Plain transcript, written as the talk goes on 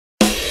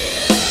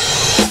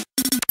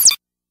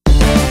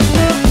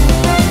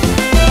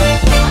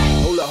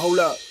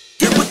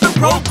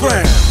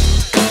program.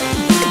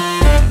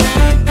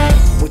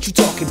 What you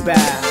talking about?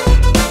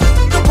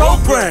 The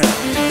program.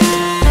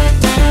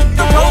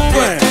 The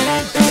program.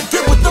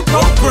 Get with the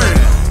program.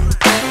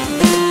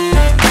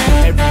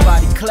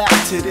 Everybody clap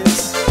to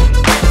this.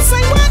 Say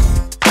what?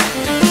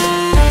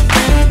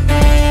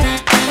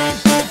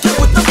 Get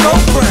with the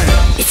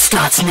program. It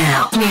starts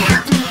now.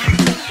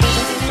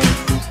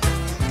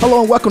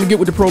 Hello and welcome to Get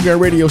With The Program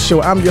Radio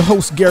Show. I'm your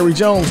host, Gary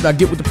Jones. Now,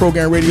 Get With The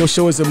Program Radio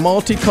Show is a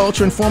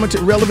multicultural,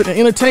 informative, relevant, and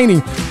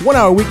entertaining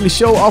one-hour weekly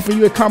show offering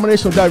you a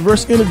combination of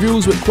diverse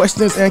interviews with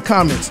questions and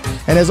comments.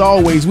 And as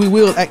always, we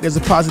will act as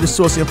a positive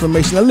source of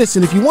information. Now,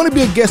 listen, if you want to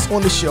be a guest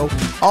on the show,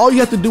 all you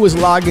have to do is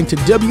log into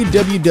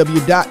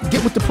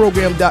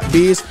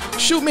www.getwiththeprogram.biz.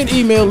 Shoot me an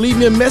email, leave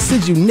me a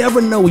message. You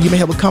never know, you may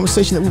have a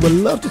conversation that we would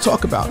love to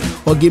talk about.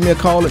 Or give me a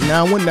call at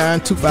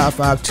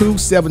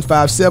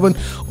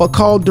 919-255-2757 or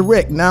call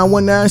direct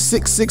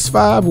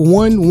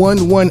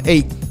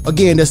 919-665-1118.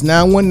 Again, that's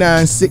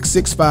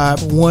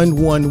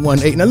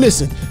 919-665-1118. Now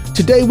listen,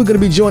 today we're going to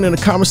be joining a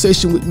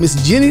conversation with Miss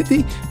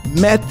Genede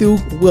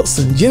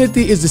Wilson. Genede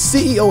is the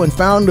CEO and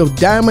founder of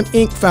Diamond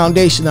Inc.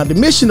 Foundation. Now, the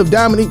mission of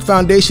Diamond Inc.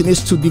 Foundation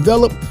is to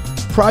develop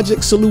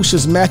project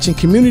solutions matching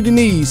community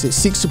needs. It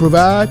seeks to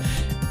provide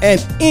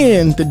and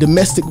end the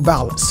domestic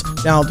violence.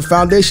 Now, the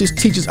foundation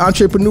teaches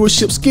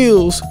entrepreneurship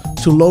skills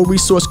to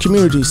low-resource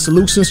communities,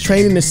 solutions,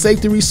 training, and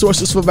safety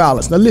resources for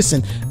violence. Now,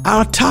 listen,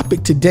 our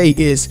topic today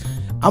is,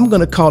 I'm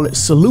going to call it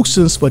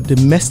Solutions for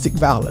Domestic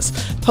Violence.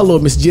 Hello,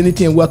 Miss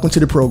Genede, and welcome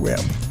to the program.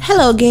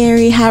 Hello,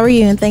 Gary. How are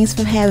you? And thanks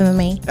for having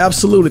me.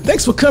 Absolutely.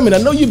 Thanks for coming. I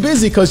know you're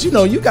busy because, you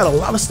got a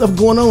lot of stuff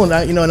going on.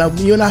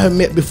 You and I have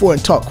met before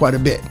and talked quite a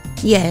bit.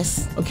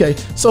 Yes. Okay.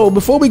 So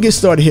before we get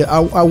started here,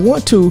 I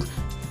want to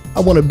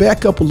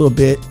back up a little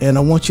bit, and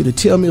I want you to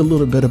tell me a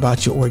little bit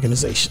about your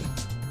organization.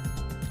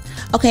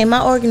 Okay,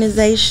 my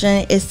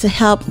organization is to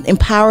help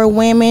empower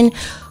women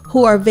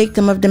who are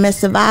victims of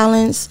domestic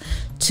violence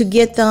to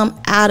get them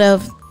out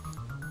of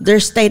their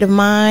state of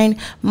mind.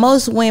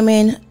 Most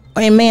women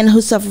and men who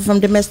suffer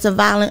from domestic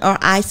violence are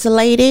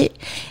isolated,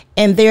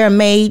 and they're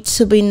made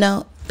to be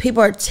known.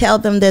 People tell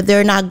them that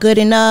they're not good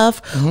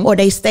enough, or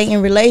they stay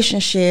in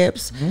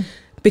relationships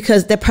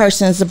because the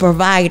person is a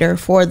provider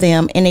for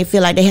them, and they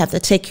feel like they have to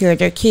take care of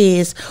their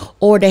kids,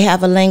 or they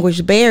have a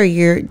language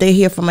barrier. They're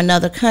here from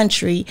another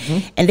country,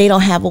 and they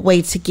don't have a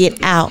way to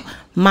get out.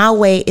 My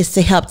way is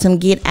to help them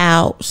get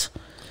out.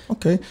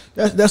 Okay,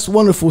 that's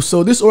wonderful.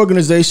 So this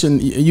organization,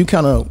 you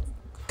kind of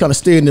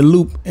stay in the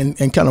loop and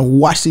kind of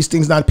watch these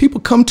things. Now, people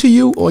come to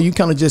you, or you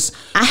kind of just...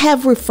 I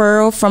have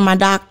referral from my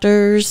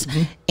doctors,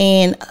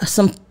 and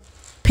some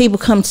people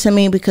come to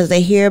me because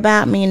they hear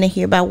about me and they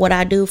hear about what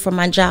I do for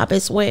my job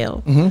as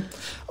well.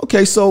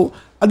 Okay, so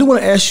I do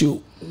want to ask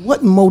you,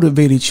 what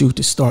motivated you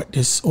to start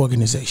this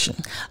organization?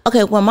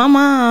 Okay, well, my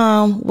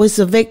mom was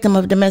a victim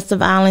of domestic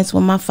violence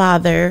with my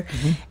father,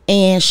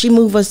 and she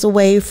moved us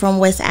away from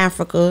West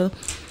Africa.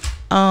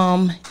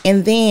 And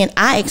then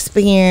I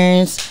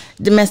experienced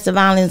domestic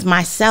violence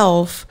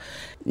myself,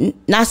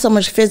 not so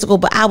much physical,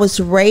 but I was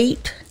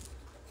raped.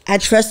 I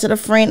trusted a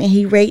friend and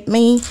he raped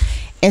me.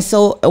 And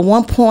so at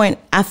one point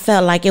I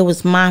felt like it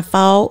was my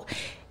fault,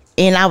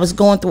 and I was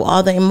going through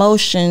all the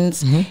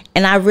emotions,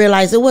 and I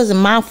realized it wasn't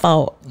my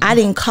fault. I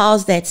didn't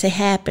cause that to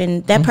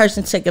happen. That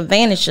person took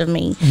advantage of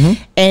me.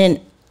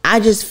 And I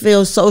just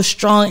feel so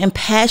strong and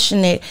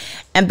passionate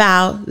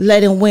about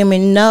letting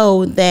women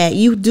know that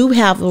you do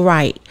have a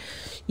right.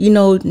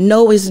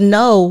 No is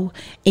no,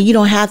 and you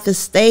don't have to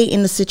stay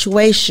in the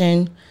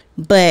situation,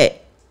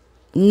 but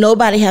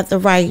nobody has the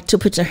right to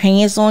put their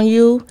hands on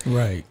you.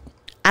 Right.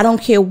 I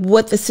don't care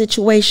what the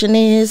situation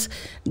is.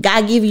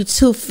 God give you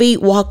 2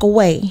 feet, walk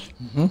away.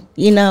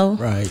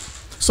 Right.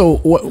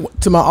 So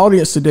to my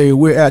audience today,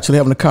 we're actually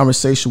having a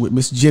conversation with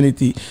Miss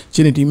Genede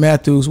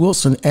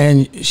Wilson,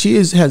 and she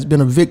has been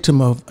a victim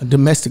of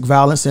domestic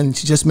violence, and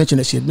she just mentioned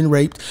that she had been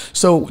raped.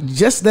 So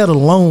just that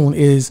alone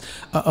is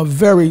a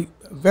very,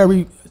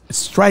 very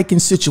striking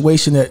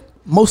situation that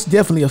most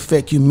definitely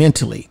affect you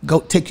mentally,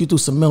 take you through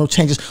some mental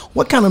changes.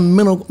 What kind of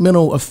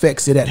mental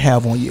effects did that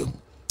have on you?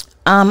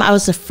 I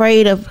was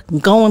afraid of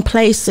going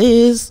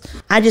places.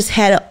 I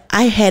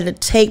had to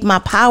take my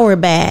power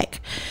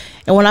back.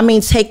 And when I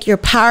mean take your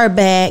power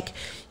back,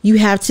 you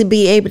have to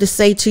be able to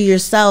say to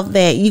yourself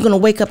that you're going to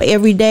wake up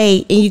every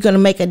day and you're going to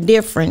make a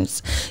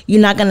difference.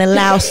 You're not going to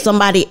allow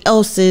somebody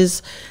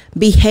else's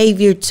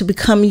behavior to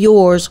become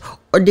yours,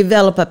 or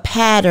develop a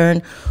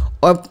pattern,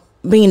 or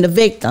being the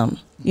victim.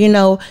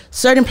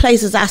 Certain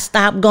places I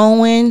stopped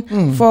going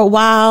for a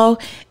while.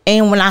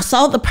 And when I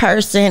saw the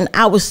person,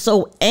 I was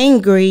so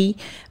angry,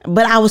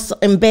 but I was so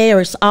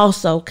embarrassed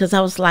also, because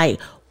I was like,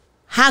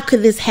 how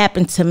could this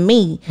happen to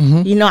me?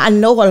 I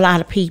know a lot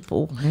of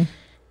people.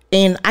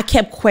 And I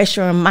kept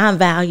questioning my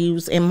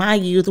values and my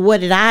youth.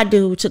 What did I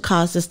do to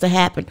cause this to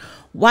happen?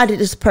 Why did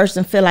this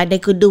person feel like they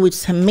could do it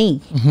to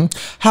me?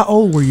 How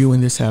old were you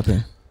when this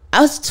happened? I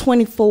was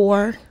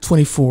 24.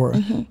 24.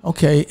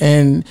 Okay.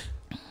 And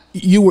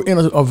you were in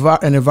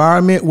an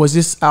environment. Was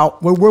this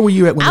out? Where were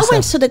you at when I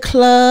went to the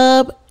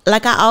club,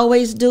 like I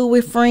always do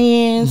with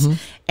friends,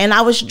 and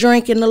I was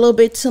drinking a little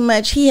bit too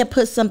much. He had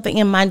put something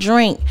in my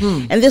drink,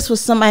 and this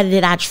was somebody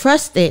that I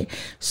trusted.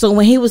 So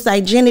when he was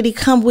like, Genede,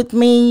 come with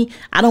me,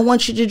 I don't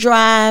want you to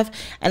drive,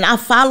 and I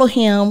follow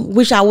him,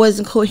 which I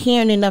wasn't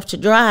coherent enough to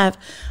drive,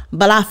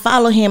 but I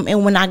follow him,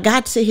 and when I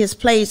got to his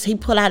place, he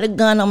pulled out a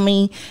gun on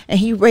me, and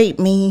he raped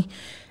me,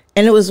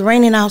 and it was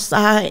raining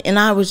outside, and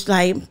I was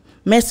like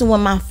messing with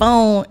my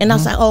phone, and I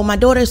was like, oh, my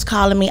daughter's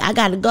calling me, I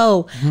gotta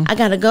go, I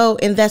gotta go,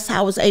 and that's how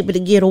I was able to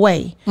get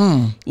away,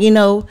 you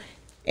know.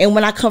 And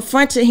when I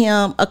confronted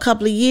him a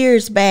couple of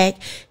years back,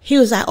 he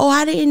was like, oh,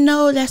 I didn't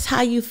know that's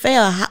how you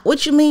felt.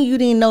 What you mean you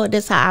didn't know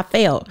that's how I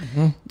felt?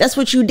 That's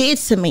what you did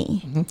to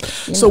me.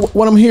 So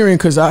what I'm hearing,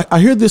 because I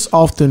hear this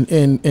often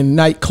in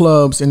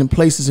nightclubs and in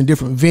places in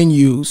different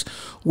venues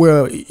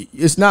where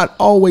it's not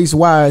always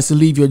wise to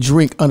leave your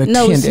drink unattended.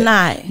 No, it's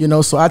not. You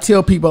know, so I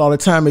tell people all the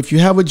time, if you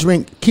have a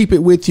drink, keep it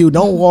with you.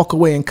 Don't walk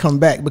away and come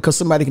back, because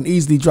somebody can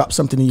easily drop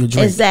something in your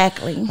drink.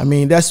 Exactly. I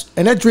mean,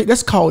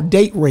 that's called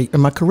date rape.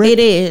 Am I correct? It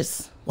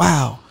is.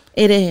 Wow.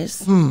 It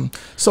is.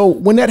 So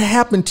when that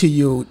happened to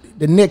you,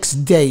 the next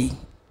day,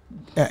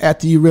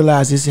 after you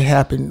realized this had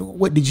happened,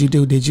 what did you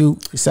do? Did you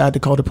decide to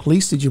call the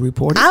police? Did you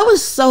report it? I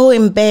was so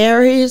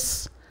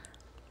embarrassed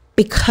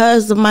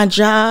because of my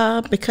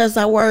job, because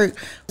I work.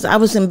 I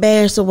was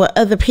embarrassed of what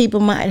other people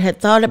might have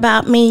thought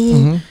about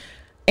me.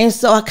 And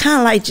so I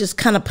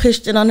kind of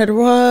pushed it under the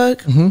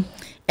rug. And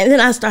then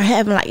I started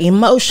having like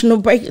emotional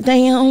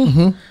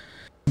breakdown.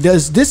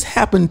 Does this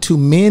happen to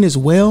men as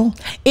well?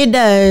 It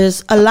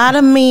does. A lot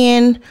of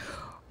men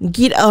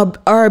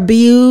are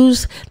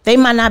abused. They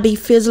might not be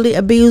physically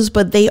abused,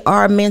 but they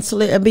are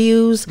mentally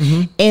abused.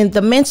 And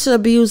the mental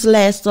abuse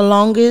lasts the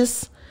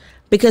longest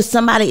because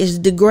somebody is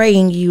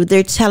degrading you.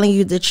 They're telling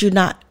you that you're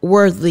not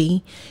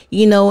worthy,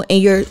 you know,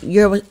 and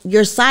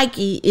your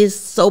psyche is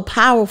so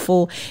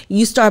powerful.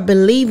 You start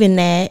believing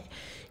that,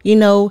 you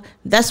know.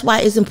 That's why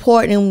it's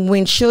important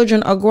when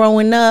children are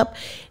growing up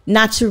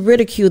not to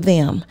ridicule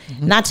them,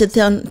 not to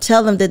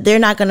tell them that they're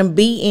not going to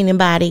be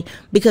anybody,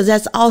 because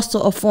that's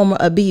also a form of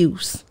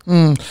abuse.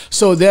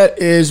 So that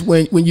is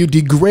when you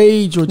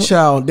degrade your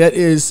child, that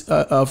is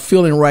a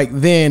feeling right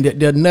then that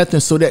they're nothing.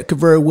 So that could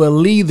very well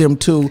lead them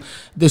to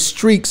the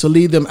streets or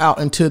lead them out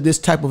into this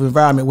type of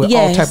environment where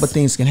all type of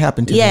things can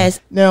happen to them.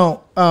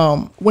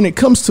 Now, when it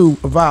comes to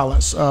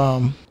violence,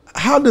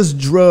 how does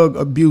drug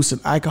abuse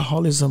and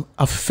alcoholism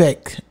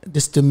affect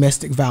this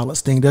domestic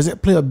violence thing? Does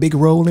it play a big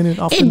role in it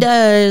often? It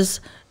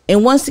does.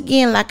 And once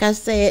again, like I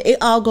said, it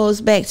all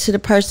goes back to the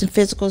person's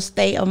physical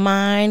state of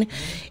mind.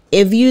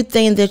 If you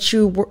think that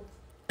you're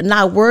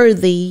not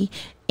worthy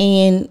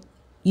and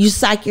you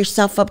psych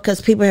yourself up because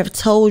people have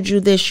told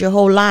you this your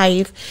whole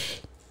life,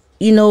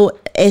 you know,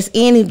 as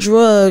any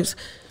drugs,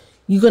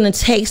 you're going to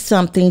take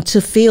something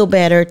to feel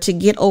better, to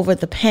get over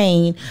the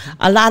pain.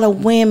 A lot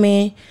of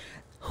women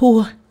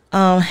who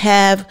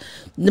have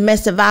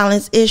domestic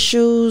violence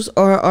issues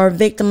or are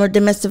victim of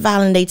domestic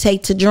violence, they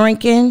take to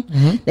drinking,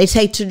 they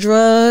take to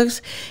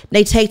drugs,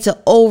 they take to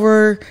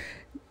over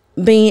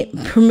being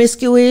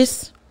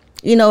promiscuous.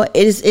 You know,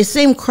 it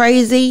seems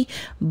crazy,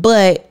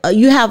 but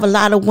you have a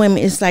lot of women,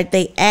 it's like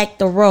they act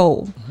the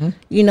role,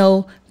 you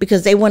know,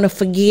 because they want to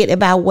forget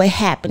about what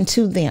happened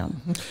to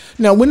them.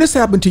 Now, when this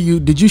happened to you,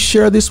 did you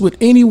share this with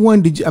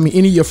anyone?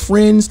 Any of your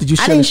friends? Did you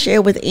share? I didn't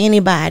share with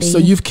anybody. So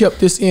you've kept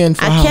this in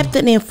for I kept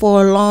it in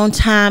for a long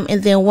time,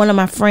 and then one of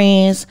my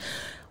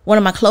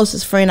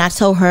closest friends, I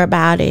told her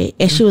about it,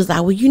 and she was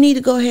like, well, you need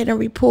to go ahead and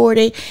report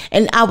it.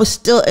 And I was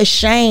still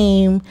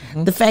ashamed,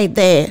 the fact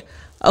that,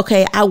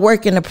 okay, I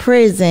work in a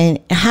prison.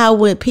 How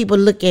would people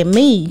look at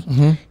me?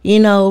 You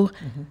know,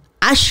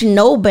 I should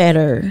know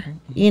better,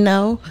 you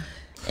know?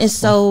 And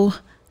so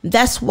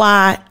that's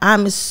why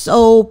I'm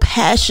so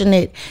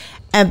passionate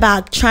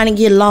about trying to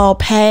get law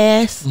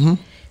passed,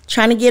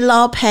 trying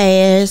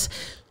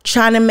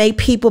to make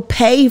people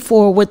pay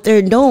for what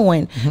they're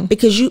doing,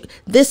 because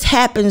this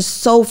happens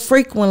so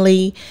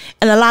frequently,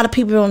 and a lot of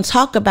people don't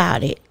talk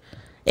about it.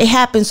 It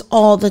happens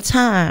all the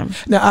time.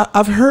 Now,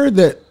 I've heard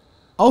that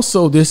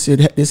also this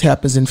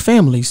happens in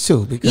families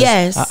too,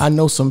 because I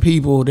know some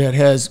people that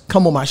has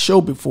come on my show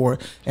before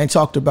and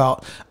talked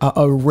about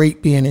a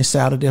rape being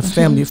inside of their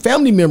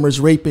family members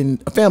raping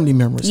family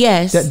members.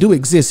 Yes, that do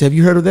exist. Have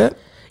you heard of that?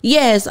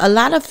 Yes, a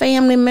lot of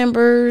family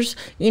members,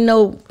 you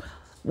know,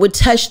 would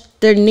touch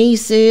their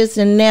nieces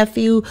and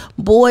nephew.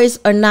 Boys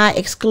are not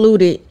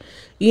excluded.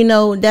 You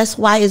know, that's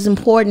why it's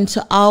important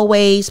to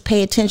always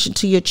pay attention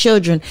to your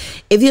children.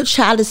 If your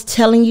child is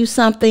telling you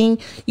something,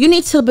 you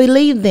need to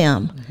believe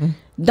them.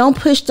 Don't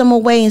push them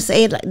away and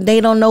say they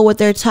don't know what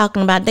they're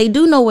talking about. They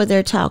do know what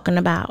they're talking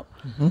about.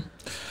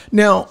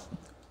 Now,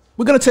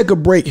 we're going to take a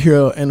break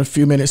here in a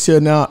few minutes here.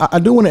 Now, I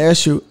do want to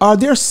ask you, are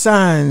there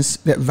signs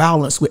that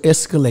violence will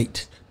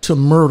escalate to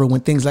murder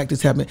when things like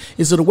this happen?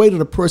 Is it a way that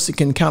a person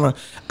can kind of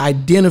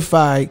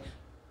identify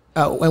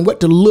and what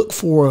to look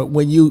for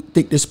when you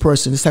think this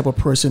type of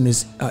person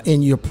is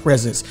in your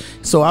presence.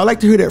 So I'd like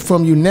to hear that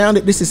from you. Now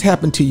that this has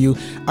happened to you,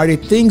 are there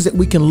things that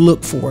we can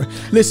look for?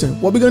 Listen,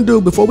 what we're going to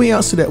do before we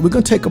answer that, we're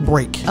going to take a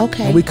break.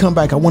 Okay. When we come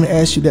back, I want to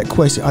ask you that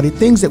question. Are there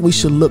things that we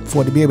should look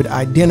for to be able to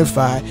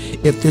identify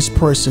if this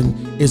person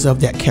is of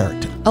that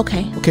character?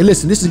 Okay. Okay,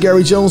 listen, this is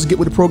Gary Jones, Get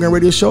With The Program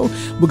Radio Show.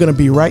 We're going to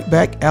be right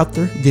back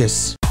after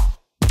this.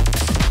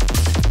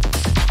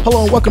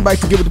 Hello and welcome back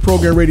to Get With The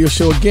Program Radio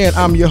Show. Again,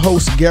 I'm your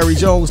host, Gary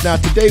Jones. Now,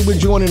 today we're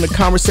joining a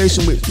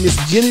conversation with Miss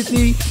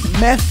Genede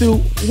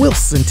Matthew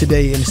Wilson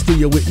today in the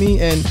studio with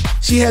me. And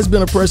she has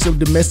been a person of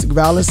domestic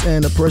violence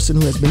and a person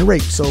who has been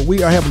raped. So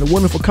we are having a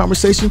wonderful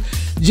conversation.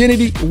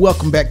 Genede,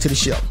 welcome back to the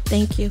show.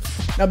 Thank you.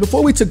 Now,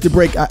 before we took the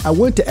break, I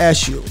wanted to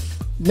ask you,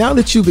 now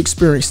that you've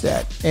experienced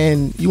that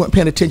and you weren't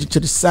paying attention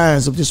to the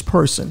signs of this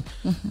person,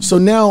 so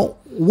now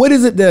what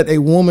is it that a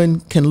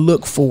woman can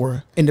look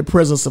for in the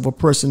presence of a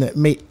person that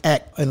may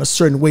act in a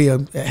certain way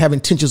of have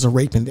intentions of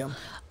raping them?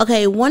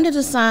 Okay, one of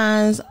the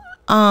signs,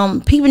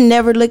 people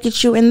never look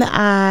at you in the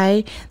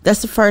eye.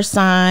 That's the first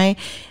sign.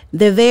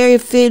 They're very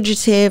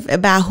figurative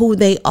about who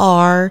they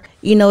are.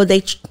 You know,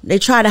 they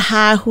try to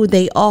hide who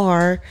they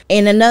are.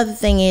 And another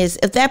thing is,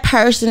 if that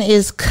person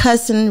is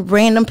cussing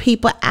random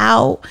people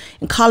out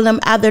and calling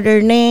them out of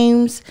their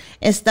names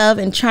and stuff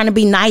and trying to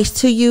be nice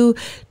to you,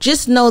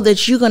 just know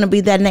that you're going to be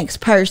that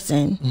next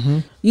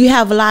person. You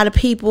have a lot of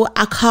people,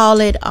 I call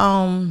it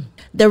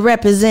the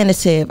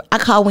representative. I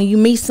call when you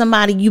meet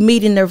somebody, you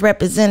meeting the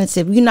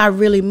representative. You're not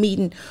really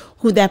meeting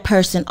who that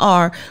person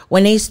are.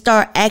 When they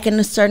start acting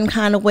a certain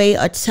kind of way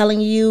or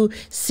telling you,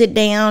 sit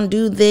down,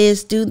 do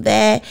this, do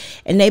that,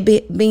 and they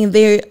being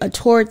very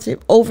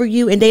authoritative over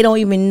you and they don't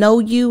even know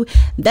you,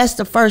 that's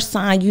the first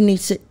sign you need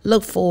to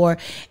look for.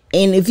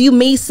 And if you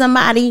meet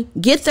somebody,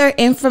 get their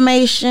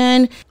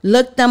information,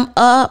 look them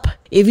up.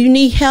 If you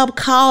need help,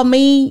 call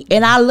me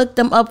and I'll look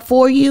them up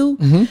for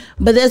you.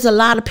 But there's a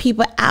lot of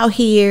people out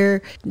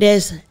here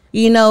that's,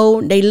 you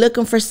know, they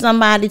looking for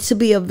somebody to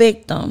be a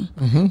victim.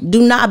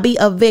 Do not be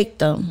a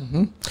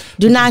victim.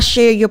 Do not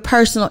share your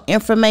personal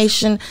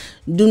information.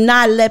 Do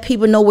not let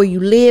people know where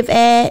you live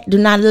at. Do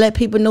not let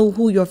people know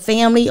who your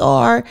family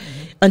are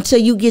until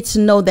you get to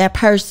know that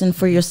person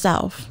for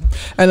yourself.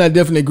 And I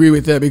definitely agree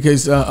with that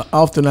because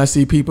often I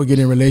see people get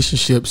in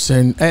relationships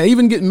and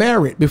even get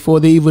married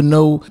before they even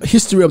know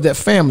history of that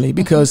family,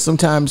 because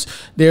sometimes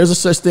there's a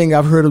such thing,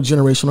 I've heard of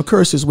generational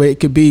curses, where it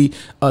could be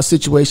a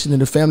situation in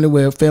the family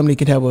where a family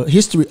can have a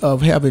history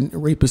of having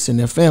rapists in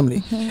their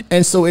family.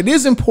 And so it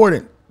is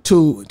important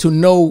to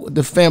know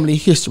the family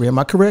history. Am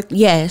I correct?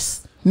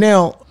 Yes.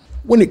 Now,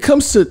 when it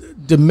comes to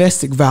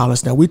domestic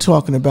violence, now we're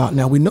talking about,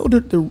 now we know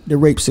the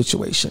rape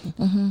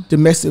situation,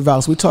 domestic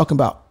violence, we're talking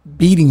about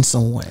beating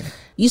someone.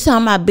 You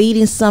talking about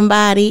beating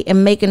somebody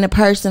and making the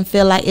person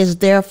feel like it's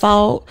their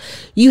fault.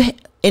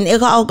 And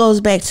it all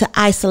goes back to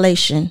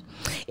isolation.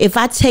 If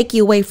I take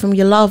you away from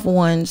your loved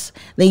ones,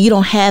 then you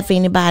don't have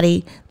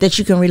anybody that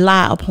you can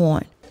rely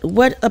upon.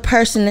 What a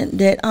person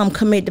that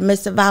commit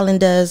domestic violence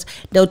does,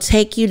 they'll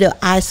take you, they'll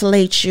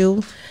isolate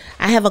you.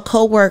 I have a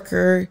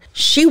coworker,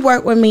 she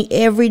worked with me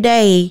every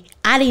day.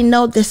 I didn't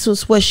know this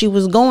was what she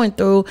was going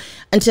through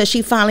until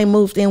she finally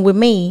moved in with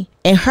me.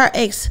 And her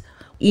ex,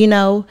 you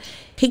know,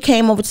 he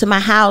came over to my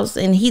house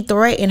and he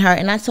threatened her.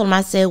 And I told him,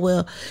 I said,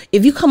 well,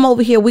 if you come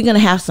over here, we're going to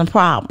have some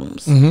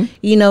problems.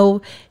 You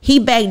know, he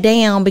backed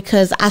down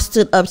because I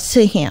stood up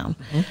to him.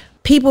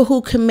 People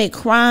who commit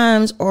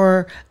crimes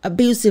or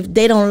abusive,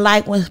 they don't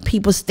like when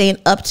people stand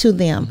up to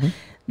them.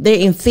 They're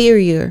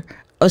inferior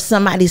or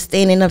somebody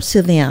standing up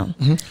to them.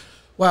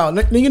 Wow.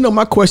 You know,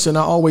 my question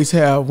I always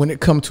have when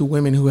it comes to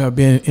women who have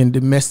been in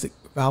domestic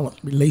violent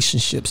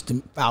relationships,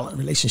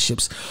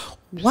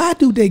 why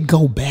do they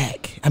go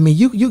back? I mean,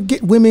 you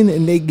get women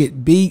and they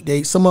get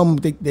beat. Some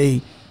of them,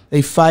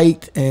 they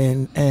fight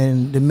and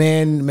the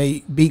man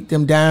may beat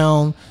them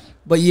down,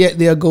 but yet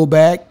they'll go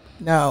back.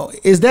 Now,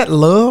 is that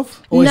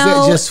love or is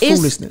that just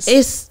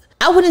foolishness?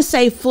 I wouldn't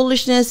say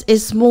foolishness.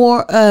 It's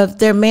more of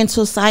their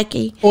mental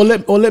psyche. Or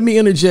let me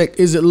interject.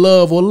 Is it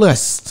love or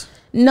lust?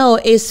 No,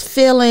 it's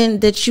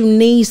feeling that you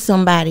need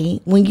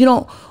somebody when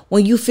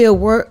you feel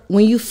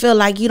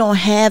like you don't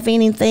have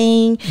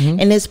anything,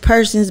 and this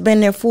person's been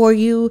there for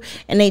you,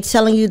 and they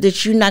telling you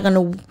that you're not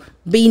gonna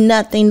be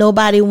nothing.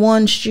 Nobody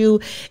wants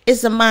you.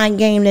 It's a mind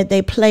game that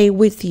they play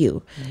with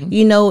you.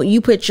 You know, you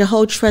put your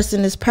whole trust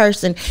in this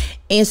person,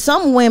 and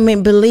some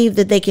women believe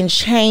that they can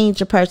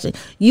change a person.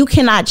 You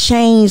cannot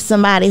change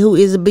somebody who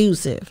is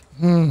abusive.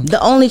 The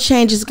only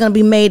change is going to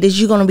be made is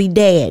you're going to be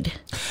dead.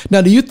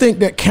 Now, do you think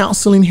that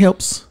counseling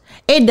helps?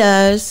 It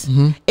does.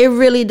 It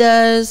really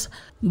does.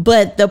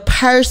 But the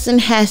person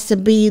has to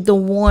be the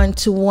one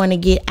to want to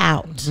get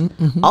out.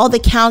 All the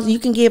you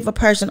can give a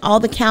person all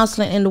the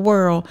counseling in the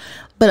world,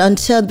 but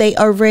until they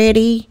are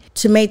ready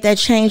to make that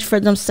change for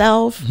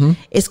themselves,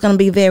 it's going to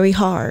be very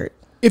hard.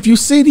 If you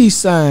see these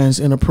signs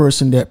in a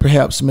person that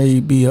perhaps may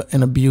be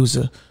an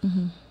abuser,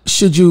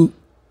 should you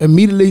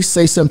immediately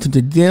say something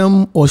to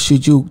them, or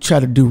should you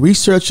try to do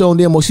research on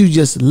them, or should you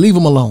just leave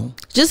them alone?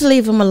 Just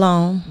leave them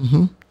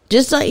alone.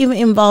 Just don't even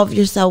involve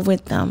yourself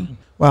with them.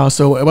 Wow.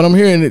 So what I'm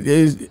hearing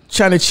is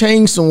trying to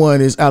change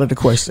someone is out of the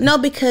question. No,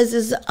 because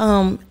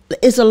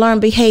it's a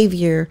learned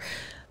behavior.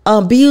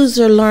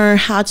 Abuser learn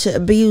how to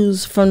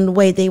abuse from the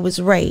way they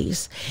was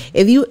raised.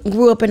 If you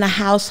grew up in a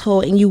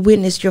household and you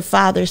witnessed your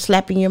father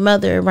slapping your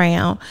mother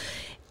around,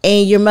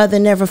 and your mother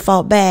never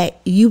fought back,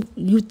 you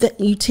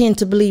tend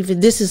to believe that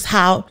this is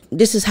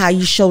how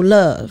you show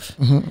love.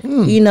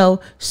 You know,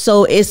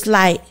 so it's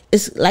like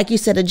you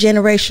said, a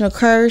generational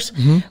curse,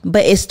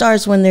 but it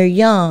starts when they're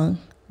young.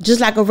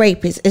 Just like a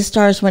rapist, it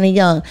starts when they're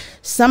young.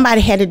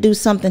 Somebody had to do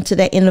something to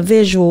that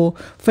individual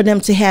for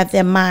them to have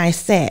that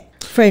mindset,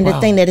 for them to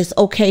think that it's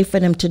okay for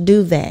them to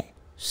do that.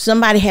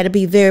 Somebody had to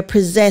be very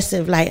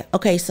possessive. Like,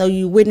 okay, so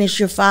you witness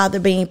your father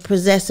being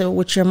possessive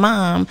with your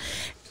mom,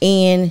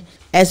 and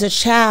as a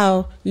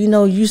child, you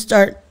know, you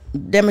start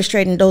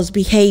demonstrating those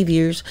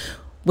behaviors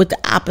with the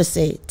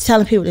opposite,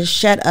 telling people to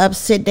shut up,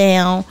 sit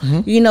down.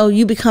 You know,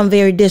 you become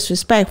very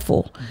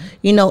disrespectful.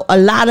 You know, a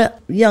lot of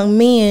young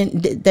men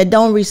that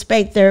don't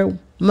respect their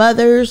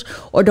mothers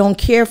or don't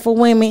care for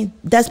women,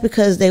 that's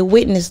because they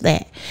witnessed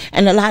that.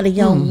 And a lot of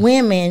young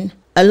women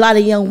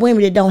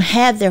that don't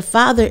have their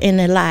father in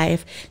their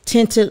life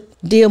tend to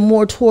deal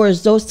more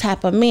towards those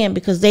type of men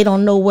because they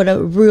don't know what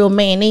a real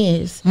man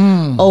is,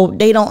 or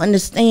they don't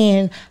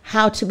understand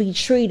how to be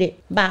treated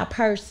by a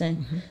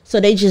person. So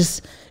they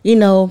just, you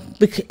know,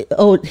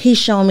 he's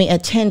showing me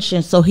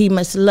attention, so he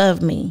must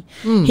love me.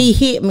 He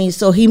hit me,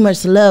 so he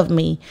must love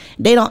me.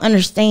 They don't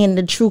understand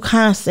the true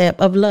concept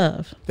of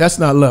love. That's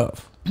not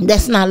love.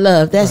 That's not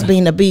love. That's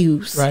being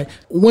abused. Right.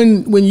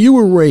 When you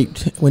were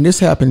raped, when this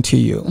happened to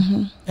you,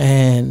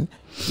 and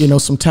you know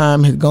some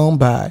time had gone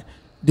by,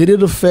 did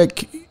it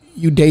affect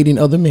you dating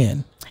other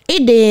men?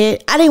 It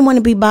did. I didn't want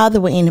to be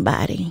bothered with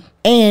anybody.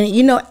 And,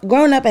 you know,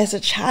 growing up as a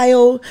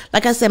child,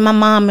 like I said, my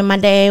mom and my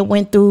dad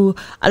went through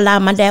a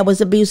lot. My dad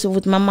was abusive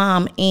with my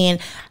mom. And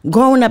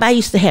growing up, I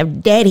used to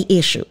have daddy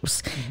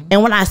issues.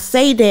 And when I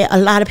say that, a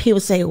lot of people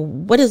say,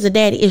 what is a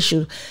daddy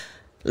issue?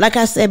 Like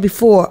I said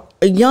before,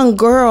 a young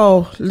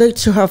girl looked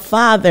to her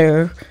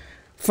father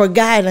for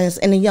guidance,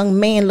 and a young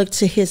man looked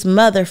to his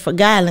mother for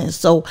guidance.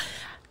 So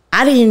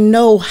I didn't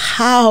know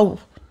how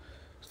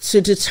to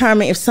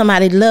determine if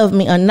somebody loved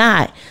me or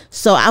not.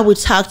 So I would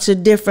talk to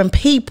different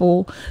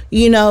people,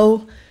 you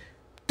know,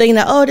 thinking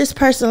that, oh, this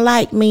person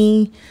liked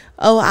me.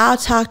 Oh, I'll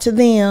talk to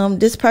them.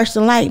 This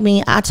person liked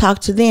me. I'll talk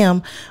to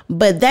them.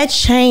 But that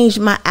changed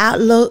my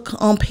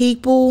outlook on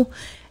people.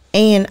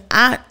 And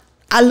I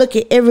look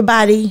at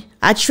everybody,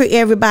 I treat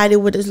everybody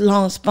with a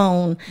long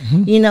spoon.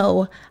 You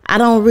know, I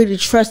don't really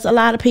trust a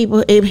lot of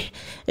people.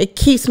 It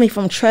keeps me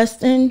from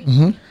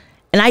trusting.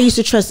 And I used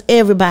to trust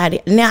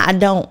everybody. Now I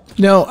don't.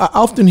 Now, I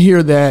often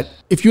hear that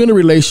if you're in a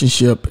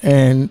relationship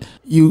and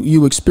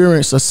you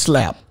experience a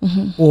slap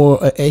or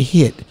a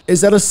hit,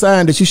 is that a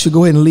sign that you should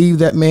go ahead and leave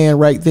that man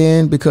right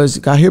then?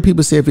 Because I hear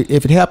people say if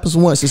it happens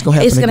once, it's going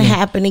to happen again. It's going to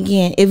happen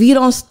again. If you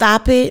don't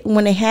stop it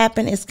when it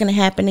happens, it's going to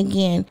happen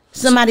again.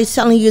 Somebody's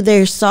telling you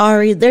they're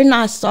sorry. They're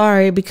not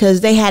sorry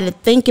because they had to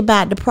think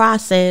about the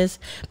process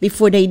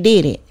before they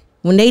did it.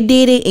 When they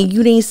did it and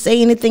you didn't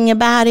say anything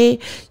about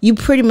it, you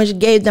pretty much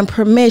gave them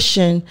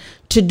permission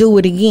to do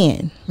it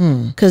again.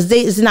 Because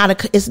it's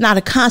not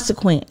a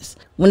consequence.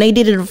 When they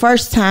did it the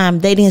first time,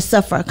 they didn't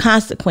suffer a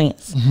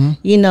consequence.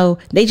 You know,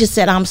 they just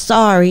said, I'm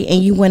sorry,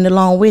 and you went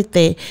along with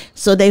it.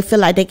 So they feel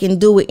like they can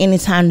do it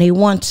anytime they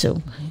want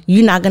to.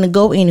 You're not going to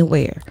go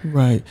anywhere.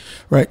 Right,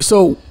 right.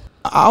 So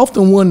I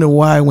often wonder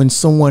why when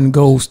someone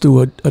goes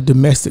through a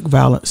domestic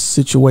violence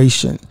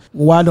situation,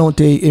 why don't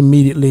they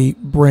immediately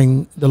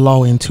bring the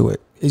law into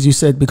it? As you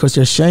said, because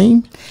there's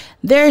shame?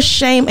 There's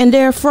shame and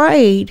they're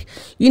afraid.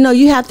 You know,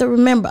 you have to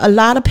remember a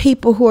lot of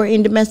people who are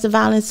in domestic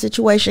violence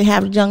situation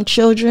have young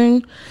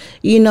children.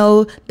 You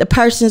know, the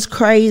person's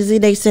crazy.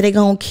 They say they're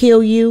going to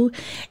kill you.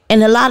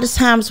 And a lot of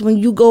times when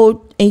you go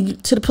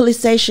to the police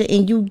station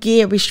and you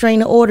get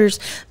restraining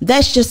orders,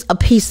 that's just a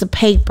piece of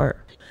paper.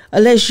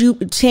 Unless you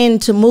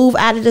tend to move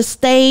out of the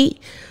state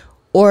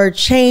or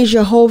change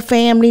your whole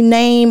family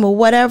name or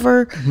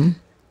whatever,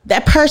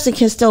 that person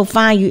can still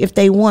find you if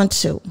they want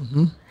to.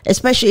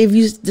 Especially if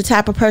you're the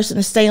type of person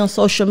to stay on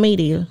social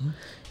media.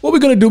 What we're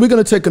going to do, we're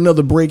going to take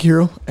another break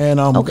here,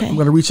 and I'm going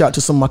to reach out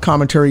to some of my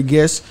commentary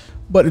guests.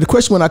 But the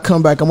question when I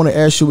come back, I want to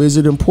ask you, is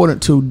it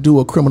important to do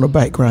a criminal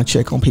background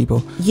check on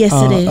people? Yes,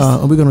 it is.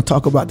 And we're going to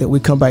talk about that when we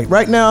come back.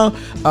 Right now,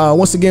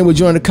 once again, we're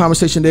joining the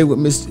conversation today with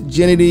Miss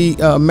Genede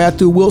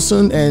Matthew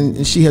Wilson,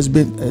 and she has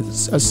been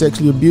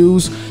sexually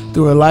abused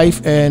through her life,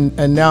 and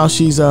now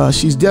she's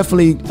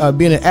definitely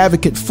being an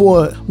advocate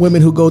for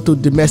women who go through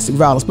domestic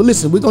violence. But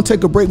listen, we're going to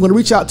take a break. We're going to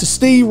reach out to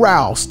Steve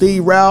Rowell.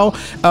 Steve Rowell,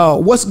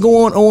 what's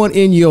going on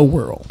in your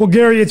world? Well,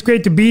 Gary, it's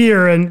great to be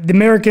here, and the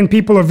American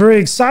people are very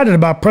excited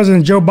about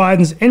President Joe Biden's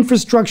Biden's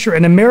Infrastructure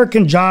and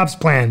American Jobs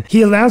Plan.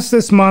 He announced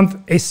this month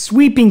a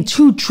sweeping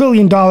 $2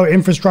 trillion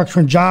infrastructure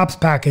and jobs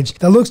package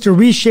that looks to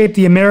reshape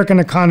the American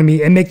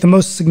economy and make the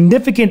most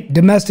significant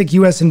domestic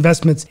U.S.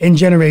 investments in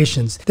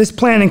generations. This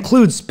plan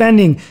includes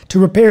spending to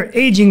repair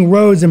aging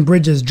roads and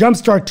bridges,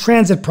 jumpstart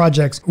transit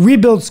projects,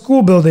 rebuild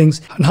school buildings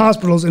and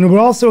hospitals, and it will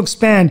also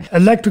expand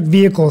electric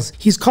vehicles.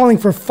 He's calling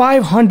for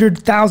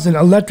 500,000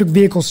 electric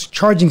vehicles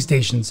charging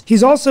stations.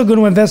 He's also going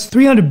to invest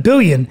 $300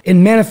 billion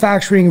in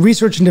manufacturing,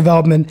 research and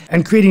development,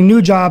 and creating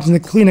new jobs in the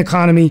clean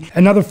economy,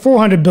 another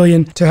 $400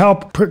 billion to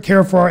help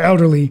care for our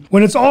elderly.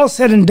 When it's all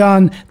said and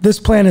done, this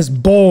plan is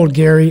bold,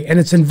 Gary, and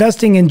it's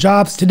investing in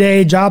jobs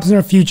today, jobs in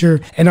our future,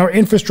 and our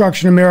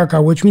infrastructure in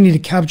America, which we need to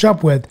catch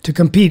up with to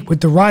compete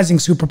with the rising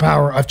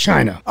superpower of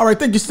China. All right,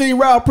 thank you, Steve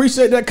Rao.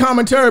 Appreciate that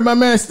commentary, my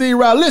man, Steve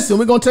Rao. Listen,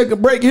 we're going to take a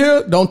break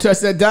here. Don't touch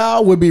that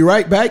dial. We'll be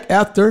right back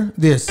after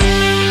this.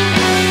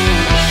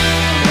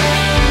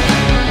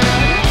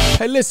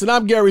 Hey, listen,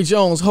 I'm Gary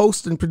Jones,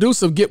 host and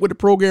producer of Get With The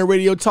Program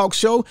Radio Talk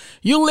Show.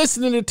 You're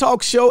listening to the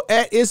talk show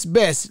at its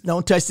best.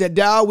 Don't touch that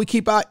dial. We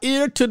keep our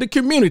ear to the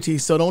community,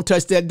 so don't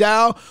touch that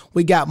dial.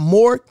 We got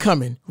more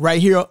coming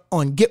right here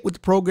on Get With The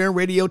Program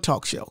Radio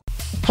Talk Show.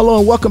 Hello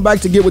and welcome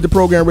back to Get With The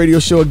Program Radio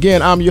Show.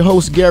 Again, I'm your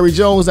host, Gary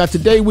Jones. Now,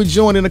 today we're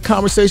joined in a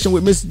conversation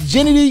with Miss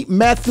Genede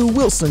Matthew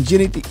Wilson.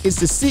 Genede is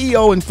the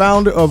CEO and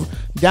founder of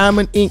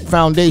Diamond Inc.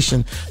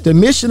 Foundation. The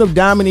mission of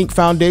Diamond Inc.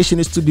 Foundation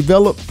is to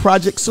develop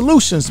project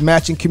solutions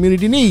matching community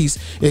needs.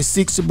 It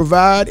seeks to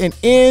provide an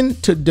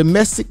end to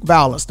domestic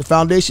violence. The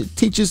foundation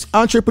teaches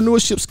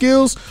entrepreneurship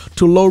skills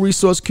to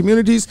low-resource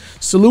communities,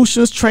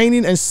 solutions,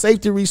 training, and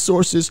safety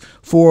resources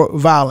for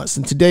violence.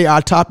 And today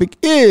our topic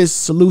is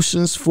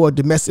solutions for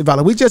domestic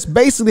violence. We just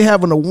basically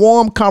having a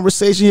warm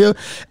conversation here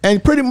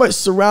and pretty much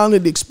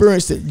surrounding the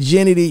experience that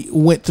Genede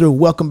went through.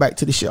 Welcome back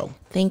to the show.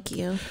 Thank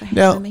you for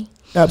having me.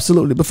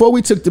 Absolutely. Before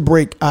we took the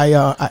break, I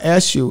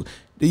asked you,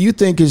 do you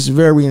think it's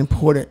very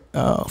important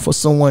for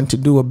someone to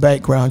do a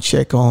background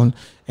check on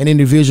an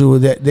individual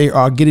that they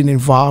are getting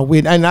involved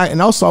with?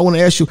 And also I want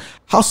to ask you,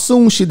 how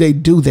soon should they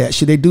do that?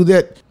 Should they do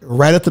that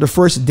right after the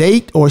first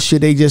date, or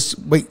should they just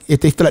wait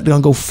if they feel like they're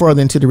going to go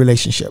further into the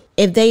relationship?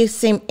 If they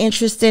seem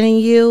interested in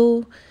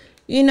you,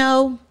 you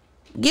know,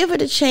 give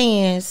it a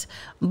chance.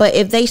 But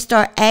if they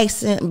start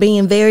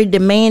being very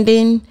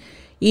demanding,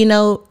 you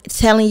know,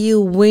 telling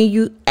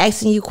you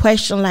asking you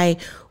questions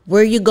like,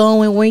 where you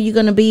going, when you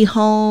going to be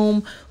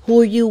home,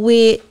 who are you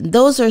with,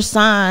 those are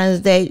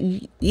signs that,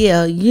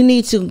 yeah, you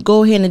need to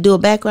go ahead and do a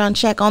background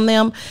check on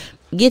them.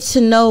 Get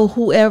to know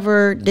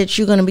whoever that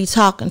you're going to be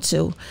talking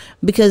to,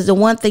 because the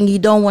one thing you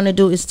don't want to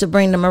do is to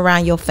bring them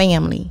around your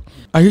family.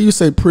 I hear you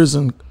say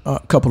prison a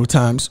couple of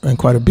times and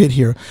quite a bit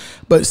here.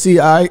 But see,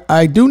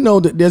 I do know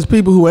that there's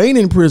people who ain't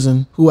in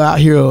prison who out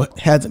here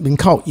hasn't been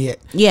caught yet.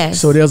 Yes.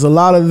 So there's a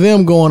lot of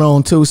them going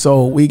on too.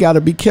 So we got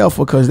to be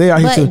careful because they are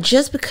here to. But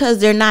just because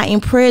they're not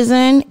in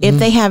prison, if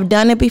they have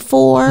done it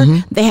before,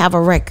 they have a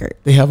record.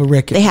 They have a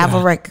record. They have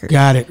a record.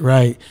 Got it,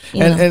 right.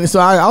 And so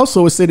I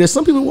also would say there's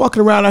some people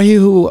walking around out here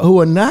who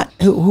are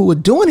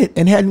doing it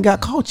and hadn't got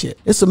caught yet.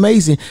 It's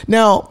amazing.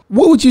 Now,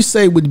 what would you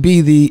say would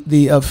be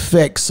the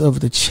effects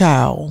of the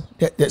child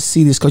that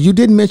see this? Because you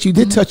did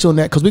touch on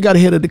that, because we got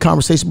ahead of the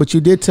conversation, but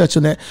you did touch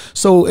on that.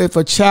 So if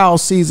a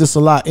child sees this a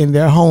lot in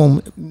their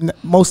home,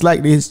 most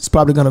likely it's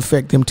probably going to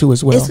affect them too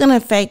as well. It's going to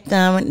affect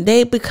them.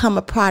 They become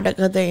a product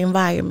of their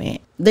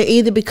environment. They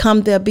either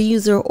become the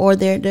abuser or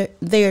they're the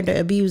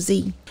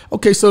abusee.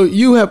 Okay, so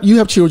you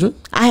have children.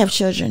 I have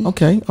children.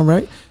 Okay, all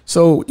right.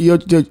 So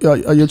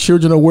are your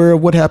children aware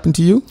of what happened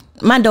to you?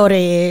 My daughter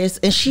is,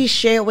 and she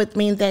shared with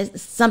me that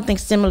something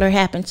similar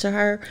happened to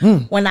her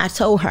when I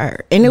told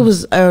her. And it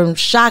was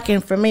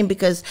shocking for me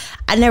because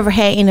I never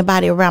had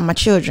anybody around my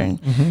children.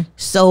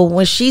 So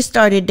when she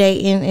started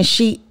dating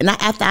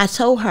after I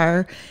told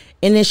her,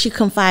 and then she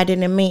confided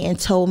in me and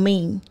told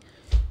me.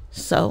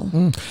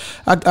 So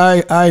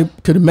I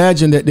could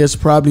imagine that there's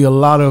probably a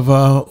lot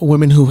of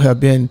women who have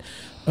been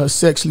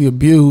sexually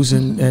abused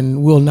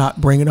and will not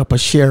bring it up or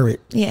share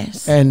it.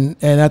 Yes. And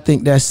I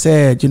think that's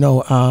sad,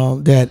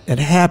 that it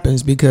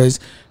happens, because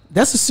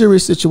that's a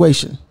serious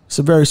situation. It's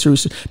a very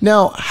serious.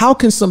 Now, how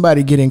can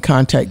somebody get in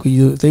contact with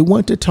you if they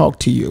want to talk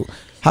to you?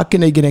 How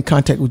can they get in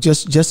contact with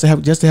just to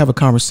have a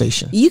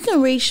conversation? You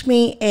can reach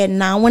me at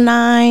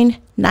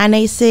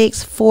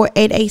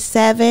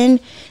 919-986-4887.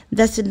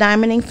 That's the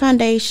Diamond Inc.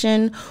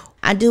 Foundation.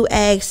 I do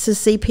ask to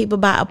see people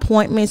by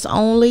appointments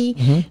only,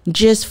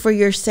 just for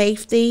your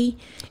safety,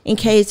 in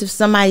case if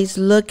somebody's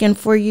looking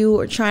for you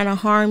or trying to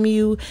harm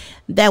you.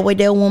 That way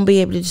they won't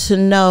be able to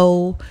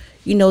know,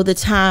 the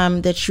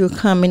time that you're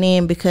coming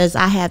in, because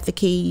I have the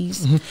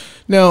keys.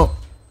 Now,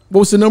 what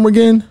was the number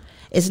again?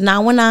 It's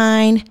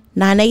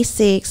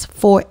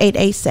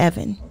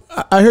 919-986-4887.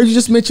 I heard you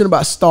just mention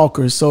about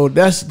stalkers, so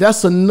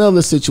that's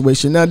another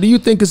situation. Now, do you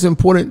think it's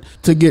important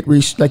to get,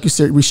 like you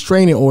said,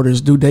 restraining orders?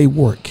 Do they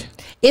work?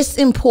 It's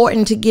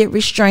important to get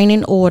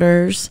restraining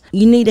orders.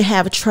 You need to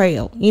have a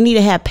trail. You need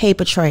to have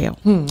paper trail.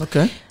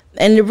 Okay.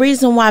 And the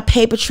reason why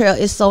paper trail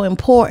is so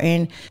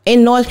important,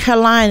 in North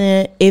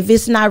Carolina, if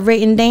it's not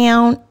written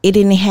down, it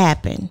didn't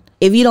happen.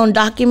 If you don't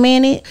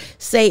document it,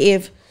 say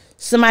if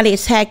somebody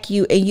attack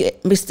you and you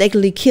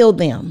mistakenly kill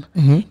them,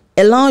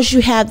 as long as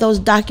you have those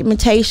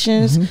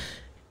documentations,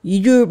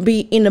 you'll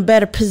be in a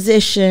better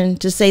position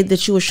to say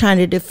that you were trying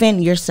to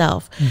defend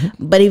yourself.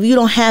 But if you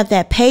don't have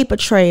that paper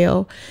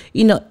trail,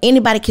 you know,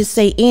 anybody can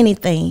say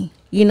anything.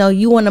 You know,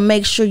 you want to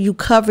make sure you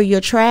cover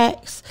your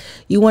tracks.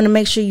 You want to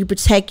make sure you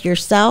protect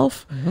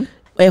yourself.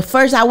 At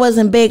first, I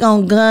wasn't big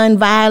on gun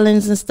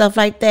violence and stuff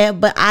like that,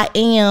 but I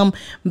am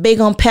big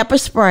on pepper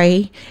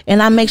spray,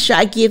 and I make sure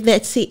I give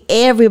that to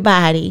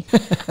everybody.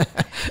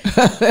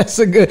 That's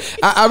a good.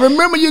 I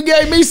remember you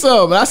gave me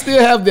some. I still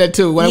have that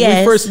too. When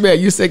we first met,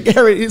 you said,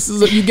 "Gary,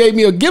 you gave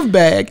me a gift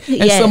bag,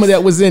 and some of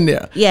that was in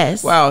there."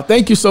 Yes. Wow.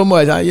 Thank you so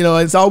much. You know,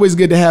 it's always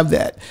good to have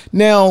that.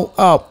 Now,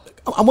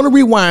 I want to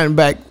rewind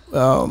back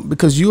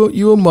because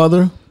you're a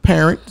mother,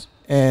 parent,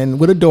 and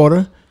with a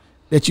daughter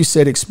that you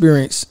said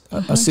experienced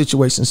a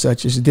situation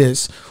such as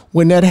this.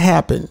 When that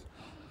happened,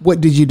 what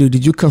did you do?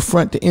 Did you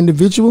confront the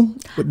individual?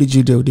 What did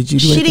you do? Did you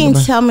do She anything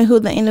didn't tell me who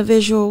the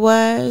individual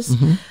was,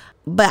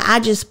 but I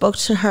just spoke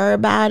to her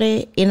about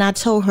it, and I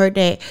told her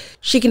that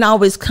she can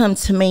always come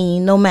to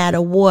me no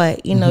matter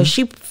what. You know,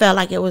 she felt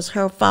like it was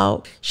her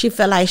fault. She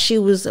felt like she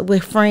was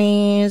with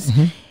friends,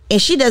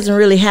 and she doesn't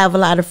really have a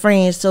lot of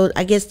friends. So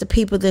I guess the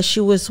people that she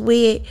was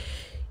with,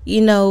 you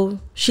know,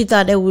 she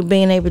thought they were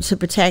being able to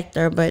protect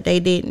her, but they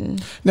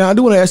didn't. Now, I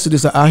do want to ask you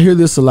this. I hear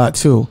this a lot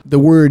too. The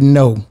word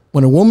no.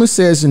 When a woman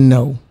says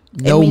no,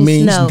 no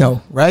means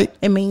no, right?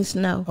 It means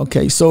no.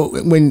 Okay,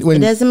 so when it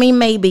doesn't mean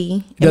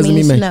maybe. It doesn't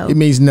means mean no. It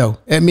means no.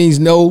 It means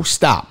no,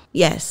 stop.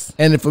 Yes.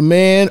 And if a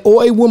man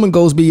or a woman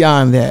goes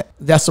beyond that,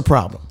 that's a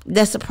problem.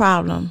 That's a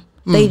problem.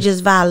 They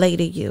just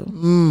violated you.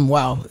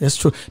 Wow, that's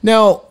true.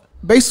 Now,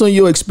 based on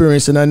your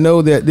experience, and I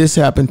know that this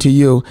happened to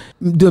you,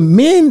 do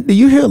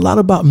you hear a lot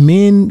about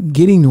men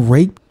getting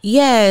raped?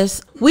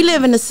 Yes. We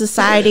live in a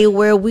society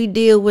where we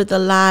deal with a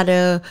lot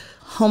of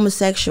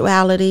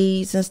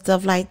homosexualities and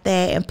stuff like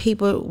that, and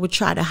people would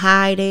try to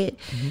hide it.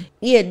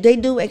 Yeah, they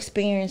do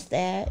experience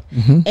that.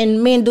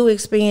 And men do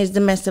experience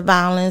domestic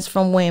violence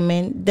from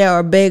women that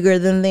are bigger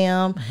than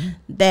them,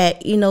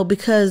 that, you know,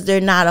 because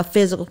they're not a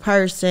physical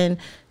person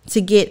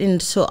to get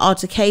into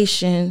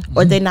altercation,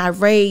 or they're not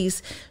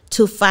raised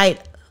to fight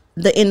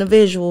the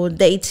individual,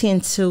 they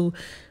tend to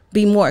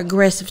be more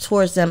aggressive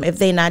towards them if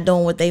they're not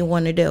doing what they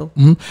want to do.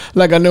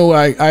 Like I know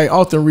I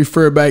often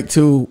refer back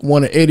to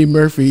one of Eddie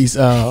Murphy's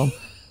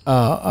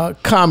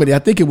comedy. I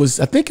think it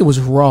was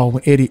Raw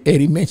when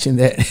Eddie mentioned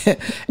that.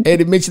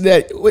 Eddie mentioned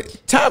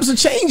that times are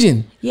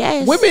changing.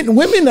 Yes.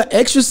 Women are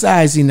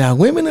exercising now.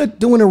 Women are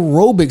doing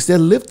aerobics. They're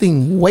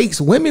lifting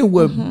weights. Women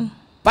will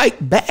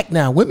fight back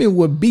now. Women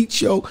will beat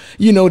you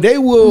know, they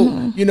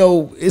will, you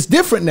know, it's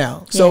different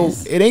now. So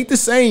it ain't the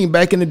same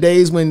back in the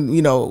days when,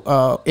 you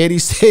know, Eddie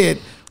said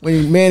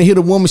when a man hit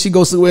a woman, she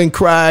goes away and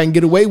cry and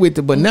get away with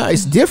it. But now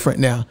it's different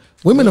now.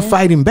 Women are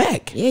fighting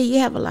back. Yeah, you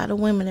have a lot of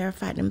women that are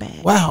fighting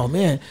back. Wow,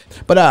 man.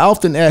 But I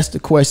often ask the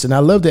question, I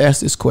love to ask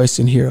this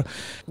question here.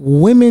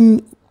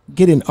 Women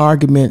get in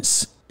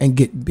arguments and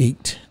get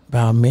beat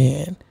by a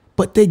man,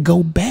 but they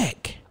go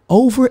back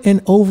over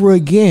and over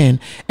again.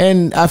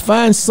 And I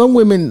find some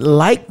women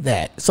like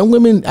that. Some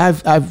women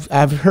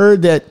I've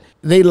heard that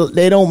they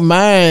don't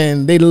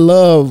mind, they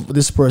love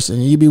this person.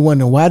 And you be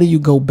wondering, why do you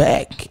go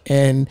back?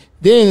 And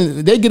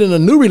then they get in a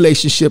new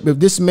relationship. If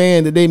this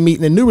man that they meet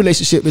in a new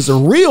relationship is a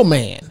real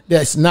man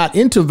that's not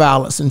into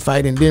violence and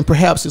fighting, then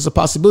perhaps there's a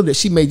possibility that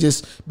she may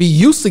just be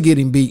used to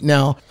getting beat.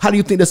 Now, how do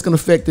you think that's going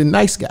to affect the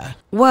nice guy?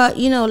 Well,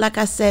 you know, like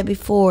I said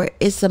before,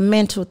 it's a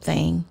mental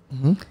thing.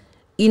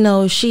 You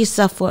know, she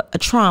suffered a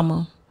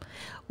trauma.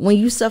 When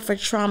you suffer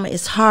trauma,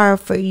 it's hard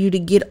for you to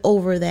get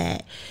over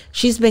that.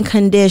 She's been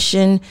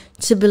conditioned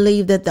to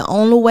believe that the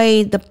only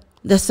way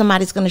that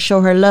somebody's going to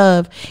show her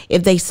love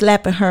if they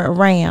slapping her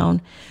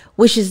around,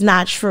 which is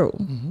not true.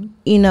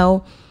 You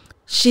know,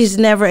 she's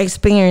never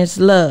experienced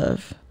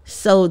love.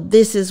 So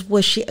this is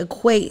what she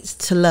equates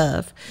to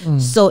love.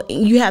 So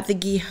you have to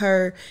get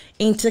her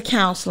into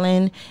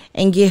counseling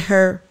and get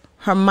her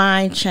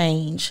mind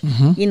changed.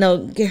 You know,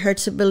 get her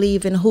to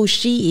believe in who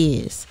she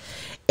is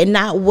and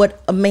not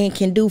what a man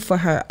can do for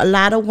her. A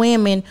lot of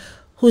women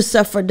who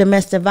suffer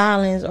domestic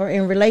violence or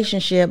in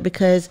relationship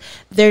because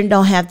they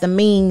don't have the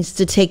means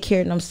to take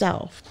care of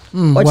themselves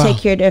or take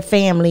care of their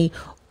family,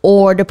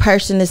 or the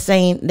person is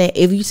saying that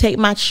if you take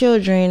my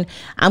children,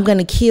 I'm going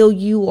to kill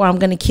you or I'm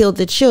going to kill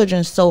the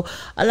children. So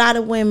a lot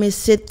of women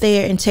sit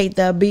there and take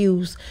the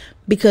abuse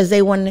because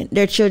they want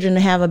their children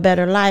to have a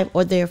better life,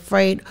 or they're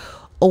afraid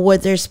of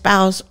what their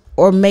spouse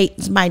or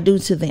mates might do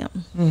to them.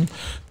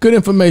 Good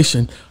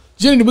information.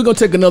 Genede, we're going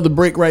to take another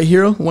break right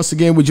here. Once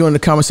again, we're joining the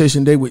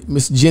conversation today with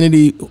Miss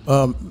Genede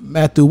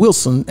Matthew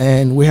Wilson,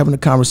 and we're having a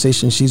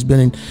conversation. She's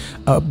been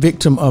a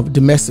victim of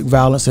domestic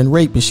violence and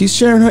rape, and she's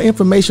sharing her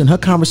information, her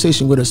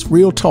conversation with us,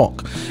 real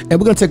talk. And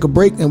we're going to take a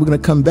break, and we're going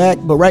to come back.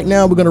 But right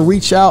now, we're going to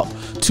reach out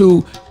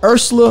to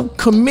Ursula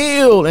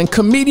Camille and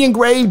comedian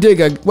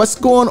Gravedigger. What's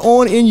going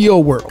on in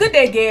your world? Good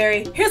day,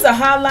 Gary. Here's a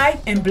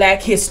highlight in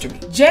Black history.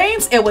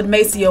 James Edward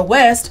Maceo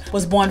West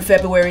was born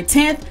February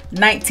 10th,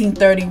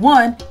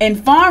 1931 in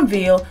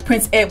Farmville,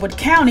 Prince Edward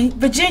County,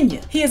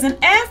 Virginia. He is an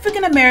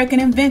African-American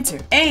inventor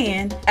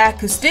and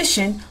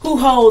acoustician who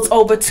holds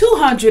over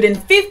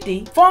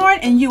 250 foreign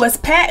and U.S.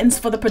 patents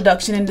for the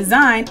production and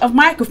design of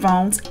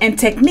microphones and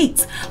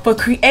techniques for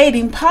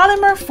creating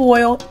polymer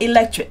foil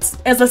electrics.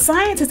 As a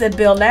scientist at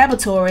Bell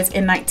Laboratories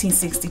in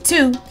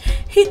 1962,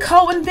 he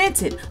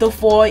co-invented the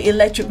foil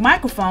electric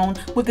microphone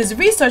with his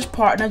research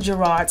partner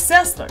Gerard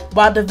Sessler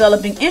while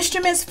developing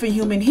instruments for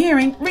human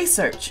hearing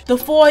research. The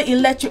foil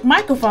electric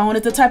microphone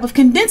is a type of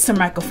condenser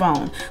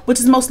microphone which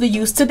is mostly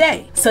used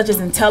today, such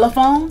as in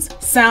telephones,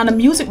 sound and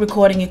music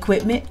recording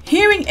equipment,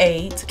 hearing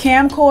aids,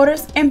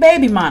 camcorders, and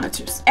baby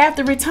monitors.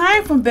 After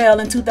retiring from Bell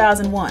in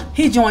 2001,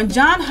 he joined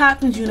Johns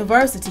Hopkins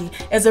University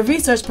as a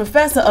research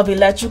professor of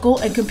electrical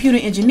and computer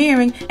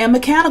engineering and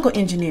mechanical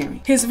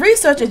engineering. His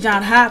research at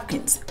Johns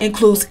Hopkins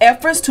includes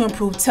efforts to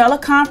improve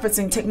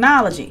teleconferencing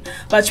technology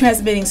by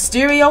transmitting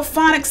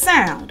stereophonic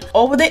sound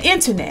over the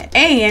internet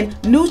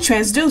and new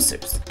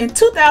transducers. In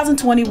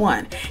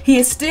 2021, he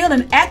is still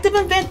an active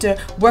inventor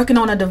working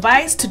on a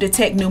device to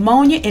detect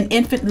pneumonia in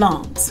infant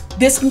lungs.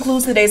 This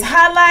concludes today's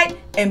highlight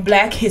in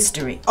Black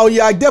history. Oh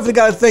yeah, I definitely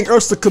got to thank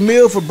Ursula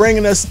Camille for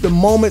bringing us the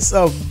moments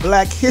of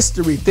Black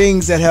history,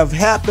 things that have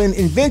happened,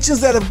 inventions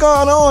that have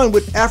gone on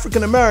with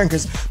African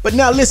Americans. But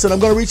now listen, I'm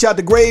going to reach out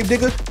to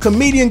Gravedigger,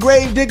 comedian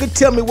Gravedigger.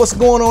 Tell me what's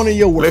going on in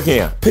your world. Look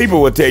here,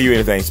 people will tell you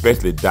anything,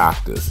 especially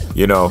doctors,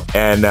 you know.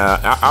 And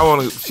I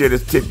want to share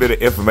this tidbit of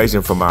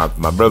information from my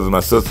brothers and my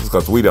sisters,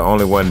 because we the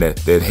only one that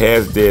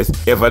has this.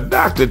 If a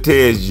doctor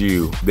tells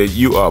you that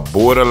you are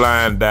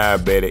borderline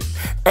diabetic,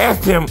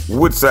 ask him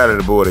which side of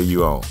the border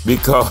you on.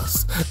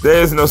 Because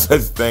there is no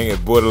such thing as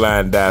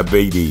borderline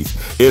diabetes.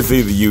 It's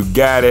either you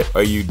got it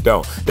or you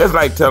don't. That's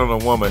like telling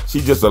a woman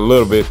she's just a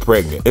little bit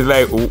pregnant. It's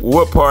like,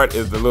 what part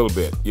is the little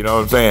bit? You know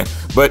what I'm saying?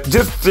 But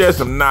just share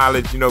some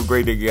knowledge. You know,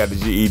 Gravedigger got the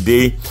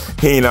GED.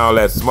 He ain't all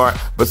that smart.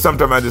 But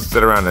sometimes I just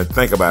sit around and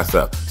think about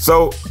stuff.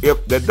 So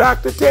if the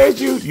doctor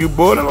tells you you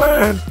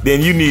borderline,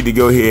 then you need to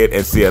go ahead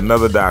and see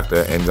another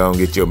doctor and go and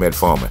get your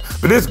metformin.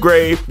 But this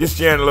Grave, just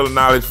sharing a little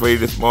knowledge for you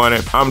this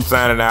morning. I'm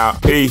signing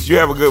out. Peace. You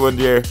have a good one,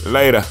 Jerry.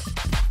 Later.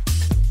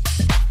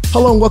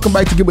 Hello and welcome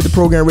back to Get With The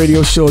Program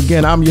radio show.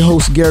 Again, I'm your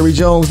host, Gary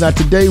Jones. Now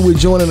today we're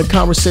joining a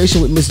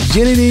conversation with Miss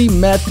Genede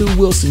Matthew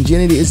Wilson.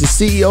 Genede is the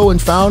CEO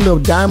and founder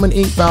of Diamond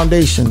Inc.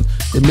 Foundation.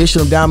 The mission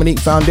of Diamond Inc.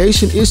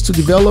 Foundation is to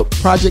develop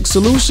project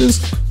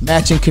solutions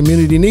matching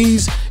community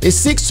needs. It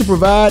seeks to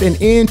provide an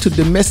end to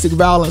domestic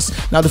violence.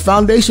 Now the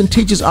foundation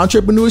teaches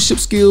entrepreneurship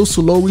skills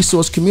to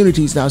low-resource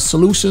communities. Now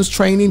solutions,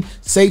 training,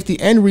 safety,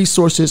 and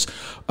resources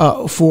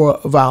for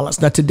violence.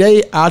 Now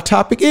today our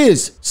topic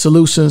is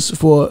solutions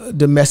for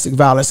domestic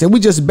violence. And we're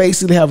just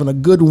basically having a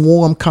good,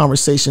 warm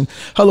conversation.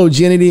 Hello,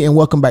 Genede, and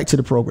welcome back to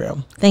the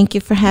program. Thank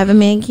you for having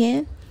me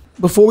again.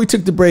 Before we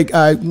took the break,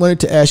 I wanted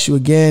to ask you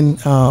again,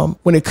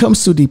 when it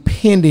comes to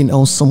depending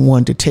on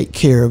someone to take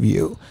care of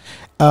you,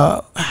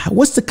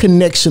 what's the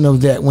connection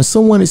of that? When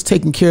someone is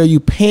taking care of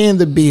you, paying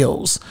the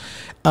bills,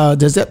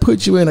 does that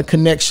put you in a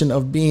connection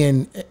of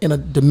being in a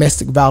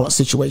domestic violence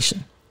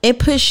situation? It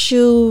puts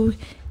you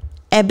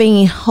at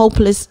being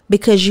hopeless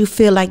because you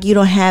feel like you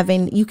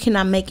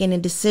cannot make any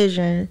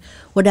decision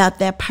without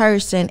that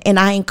person. And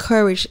I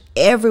encourage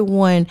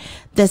everyone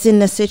that's in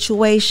the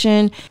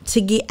situation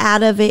to get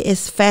out of it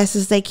as fast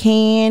as they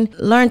can.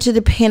 Learn to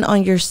depend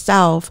on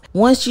yourself.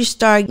 Once you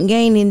start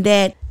gaining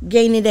that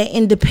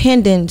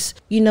independence,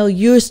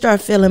 you'll start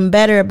feeling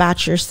better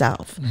about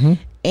yourself. Mm-hmm.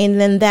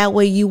 And then that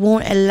way you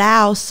won't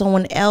allow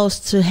someone else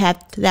to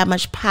have that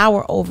much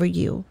power over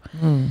you.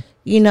 Mm.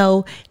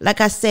 Like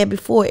I said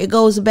before, it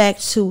goes back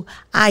to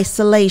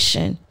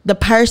isolation. The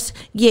person,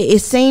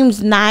 it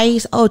seems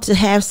nice, to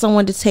have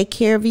someone to take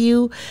care of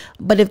you.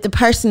 But if the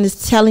person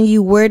is telling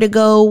you where to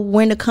go,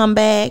 when to come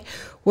back,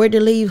 where to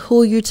leave,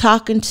 who you're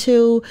talking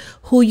to,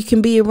 who you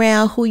can be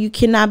around, who you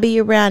cannot be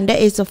around, that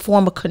is a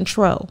form of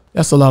control.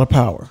 That's a lot of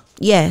power.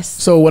 Yes.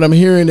 So what I'm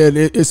hearing that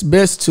it's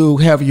best to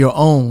have your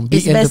own.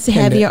 It's best to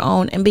have your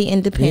own and be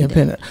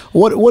independent.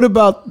 What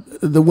about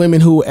the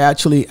women who are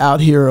actually out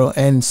here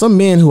and some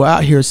men who are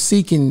out here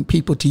seeking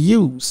people to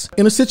use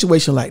in a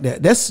situation like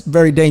that? That's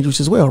very dangerous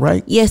as well,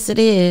 right? Yes, it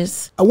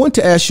is. I want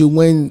to ask you,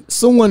 when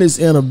someone is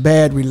in a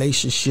bad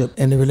relationship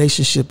and the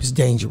relationship is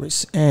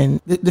dangerous and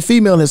the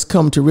female has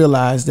come to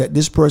realize that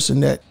this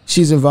person that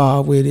she's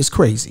involved with is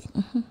crazy,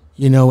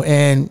 mm-hmm.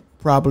 And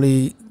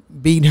probably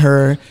beating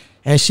her,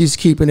 and she's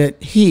keeping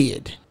it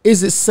hid.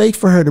 Is it safe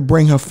for her to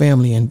bring her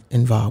family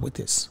involved with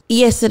this?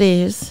 Yes, it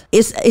is.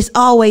 It's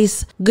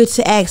always good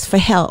to ask for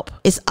help.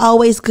 It's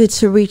always good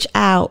to reach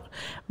out.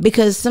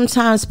 because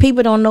sometimes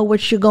people don't know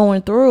what you're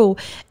going through,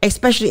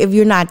 especially if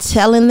you're not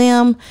telling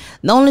them.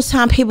 The only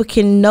time people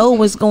can know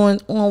what's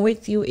going on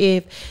with you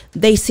if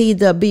they see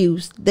the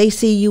abuse. They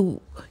see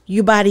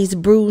your body's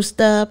bruised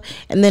up,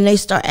 and then they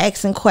start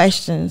asking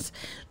questions.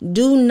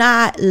 Do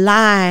not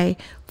lie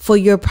for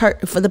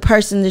the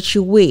person that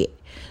you're with.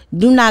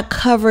 Do not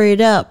cover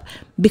it up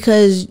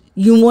because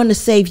you want to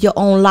save your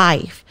own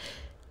life.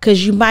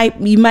 Because you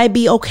might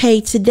be okay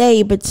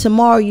today, but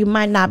tomorrow you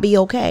might not be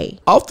okay.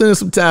 Often,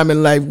 sometime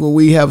in life, when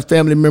we have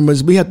family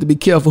members, we have to be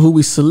careful who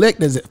we select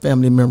as a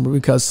family member,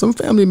 because some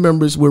family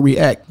members will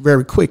react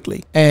very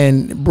quickly.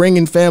 And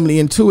bringing family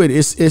into it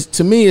is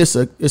to me, it's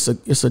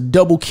a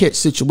double catch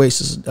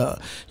situation.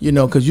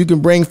 Because you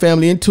can bring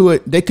family into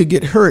it, they could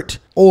get hurt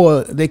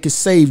or they could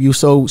save you.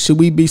 So should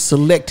we be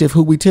selective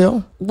who we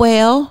tell?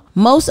 Well,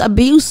 most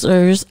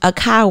abusers are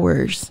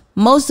cowards.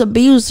 Most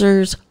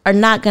abusers are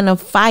not going to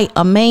fight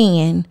a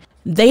man.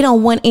 They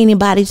don't want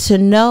anybody to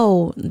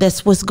know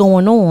that's what's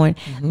going on.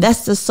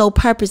 That's the sole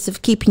purpose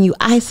of keeping you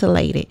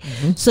isolated.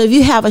 So if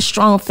you have a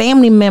strong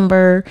family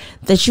member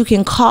that you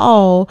can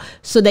call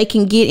so they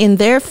can get in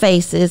their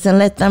faces and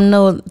let them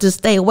know to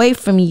stay away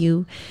from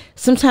you,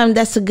 sometimes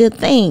that's a good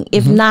thing.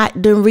 If not,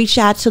 then reach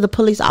out to the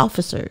police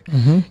officer.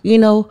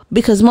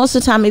 Because most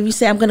of the time, if you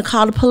say, I'm going to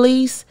call the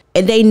police,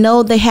 and they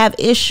know they have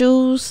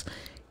issues,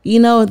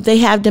 they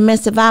have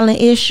domestic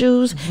violence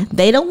issues.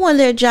 They don't want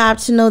their job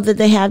to know that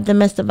they have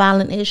domestic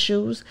violence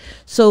issues.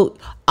 So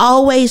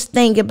always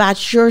think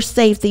about your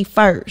safety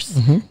first.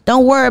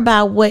 Don't worry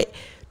about what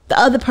the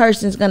other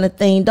person's going to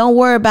think. Don't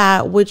worry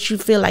about what you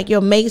feel like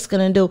your mate's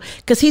going to do,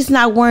 because he's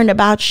not worrying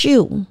about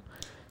you.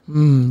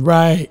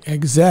 Right,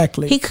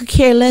 exactly. He could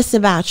care less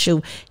about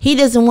you. He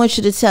doesn't want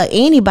you to tell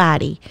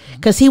anybody,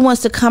 because he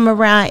wants to come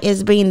around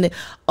as being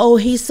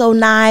he's so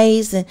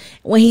nice, and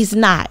when he's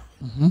not.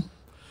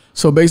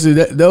 So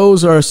basically,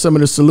 those are some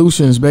of the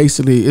solutions.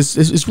 Basically,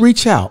 it's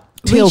reach out.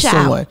 Tell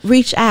someone.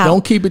 Reach out.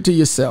 Don't keep it to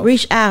yourself.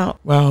 Reach out.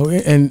 Wow.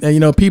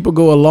 And people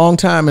go a long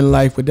time in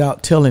life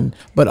without telling,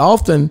 but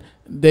often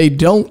they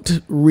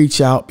don't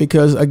reach out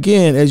because,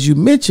 again, as you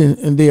mentioned,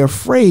 and they're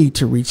afraid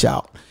to reach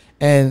out.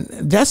 And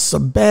that's a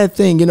bad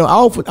thing. I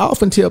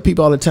often tell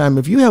people all the time,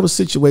 if you have a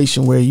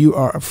situation where you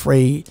are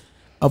afraid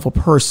of a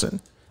person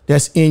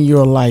that's in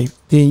your life,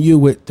 then you're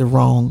with the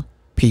wrong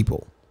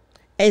people.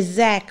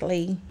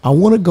 Exactly. I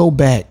want to go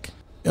back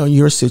on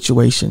your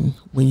situation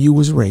when you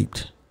was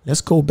raped. Let's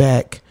go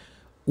back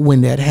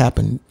when that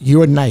happened.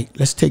 Your night.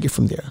 Let's take it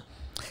from there.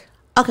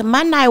 Okay,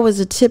 my night was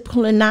a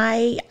typical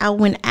night. I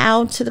went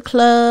out to the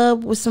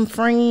club with some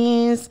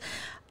friends.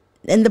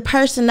 And the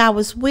person I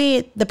was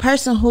with, the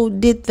person who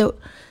did the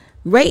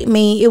rape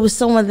me, it was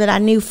someone that I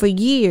knew for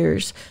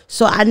years.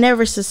 So I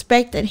never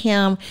suspected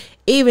him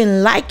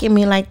even liking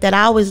me like that.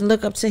 I always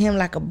look up to him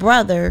like a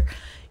brother,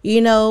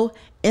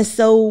 And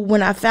so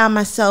when I found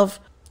myself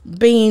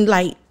being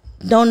like,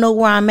 don't know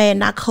where I'm at,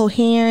 not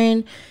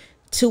coherent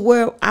to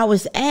where I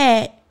was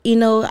at,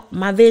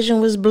 my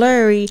vision was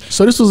blurry.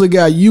 So this was a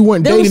guy, you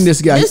weren't dating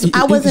this guy.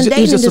 I wasn't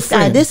dating this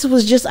guy. This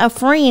was just a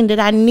friend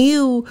that I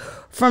knew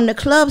from the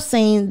club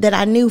scene that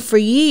I knew for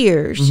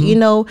years,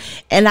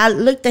 and I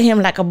looked at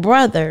him like a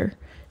brother.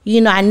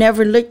 I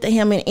never looked at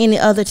him in any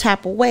other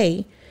type of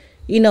way,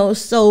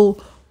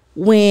 so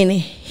when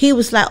he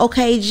was like,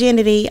 okay,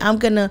 Genede,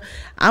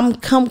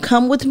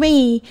 come with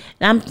me.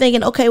 And I'm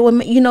thinking, okay, well,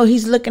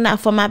 he's looking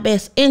out for my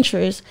best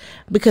interest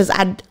because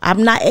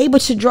I'm not able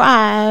to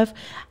drive.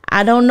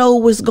 I don't know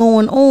what's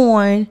going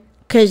on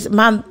because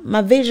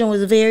my vision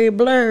was very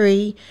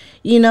blurry,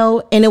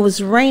 and it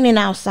was raining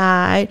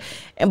outside.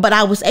 But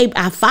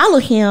I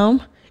followed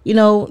him,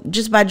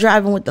 just by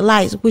driving with the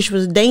lights, which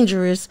was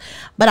dangerous.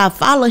 But I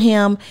followed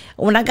him.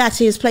 When I got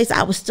to his place,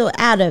 I was still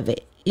out of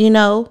it.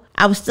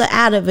 I was still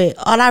out of it.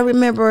 All I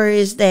remember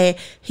is that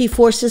he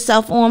forced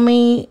himself on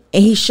me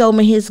and he showed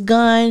me his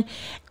gun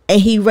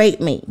and he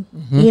raped me,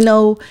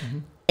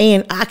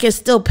 and I can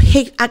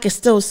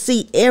still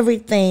see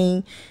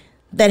everything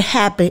that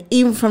happened,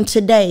 even from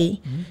today.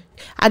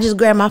 I just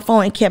grabbed my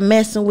phone and kept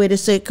messing with it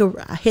so it could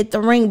hit the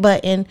ring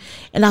button.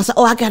 And I was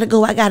like,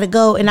 I gotta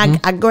go. And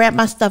I grabbed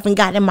my stuff and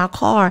got in my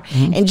car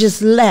and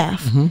just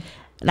left.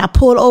 And I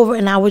pulled over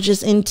and I was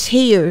just in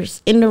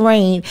tears in the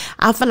rain.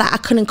 I felt like I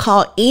couldn't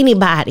call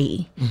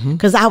anybody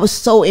because I was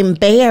so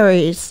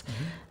embarrassed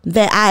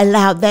that I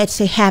allowed that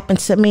to happen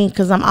to me,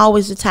 because I'm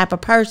always the type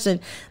of person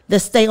that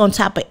stay on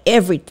top of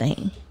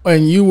everything.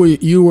 And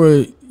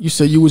you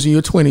said you was in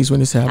your 20s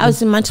when this happened. I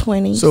was in my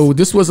 20s. So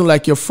this wasn't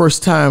like your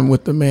first time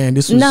with the man.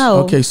 This was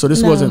okay. So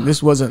this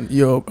wasn't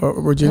your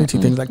virginity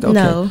things like that. Okay.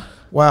 No.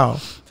 Wow.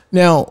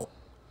 Now,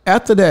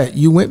 after that,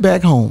 you went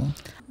back home.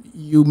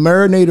 You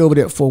marinated over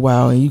there for a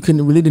while, and you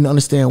didn't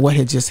understand what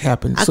had just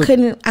happened.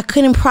 I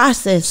couldn't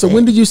process. So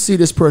when did you see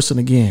this person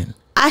again?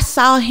 I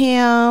saw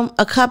him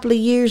a couple of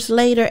years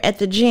later at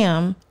the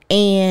gym,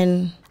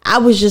 and I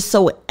was just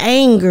so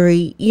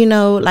angry,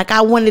 like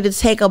I wanted to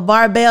take a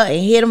barbell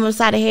and hit him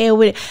upside the head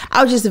with it.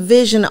 I was just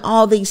envisioning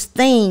all these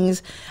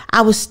things.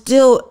 I was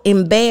still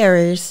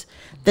embarrassed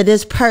that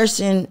this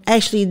person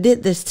actually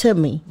did this to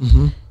me.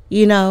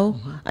 You know,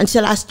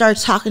 until I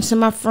started talking to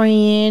my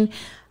friend,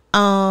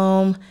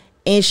 and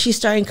she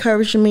started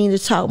encouraging me to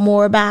talk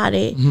more about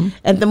it.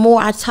 And the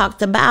more I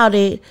talked about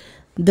it,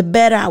 the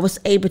better I was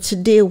able to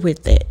deal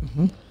with it.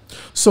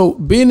 So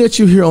being that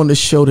you're here on the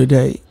show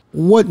today,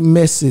 what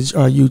message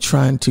are you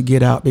trying to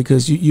get out?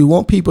 Because you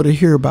want people to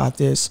hear about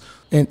this,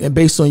 and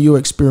based on your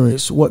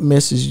experience, what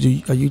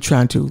message are you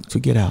trying to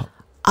get out?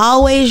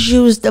 Always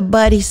use the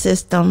buddy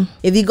system.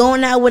 If you're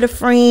going out with a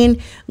friend,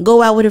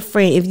 go out with a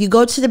friend. If you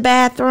go to the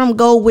bathroom,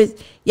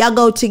 y'all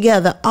go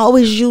together.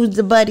 Always use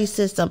the buddy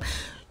system.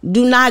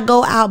 Do not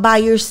go out by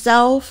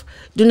yourself.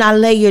 Do not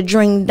lay your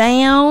drink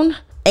down,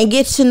 and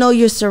get to know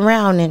your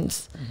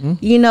surroundings.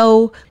 You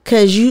know,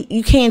 because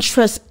you can't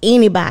trust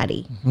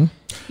anybody.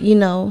 You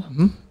know,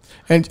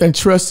 and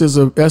trust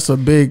that's a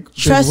big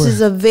trust word.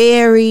 is a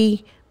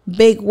very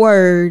big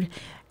word.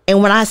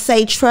 And when I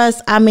say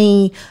trust, I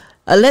mean,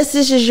 unless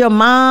this is your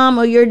mom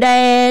or your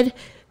dad,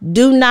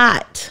 do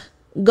not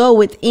go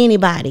with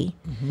anybody.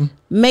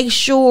 Make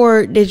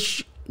sure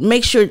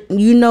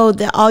you know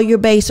that all your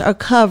bases are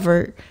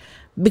covered,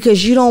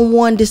 because you don't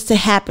want this to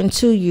happen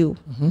to you.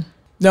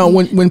 Now,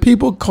 when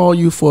people call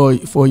you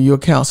for your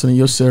counseling,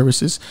 your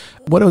services,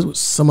 what are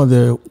some of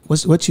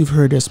what you've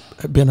heard that's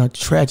been a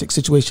tragic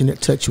situation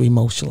that touched you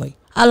emotionally?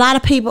 A lot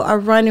of people are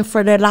running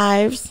for their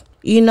lives.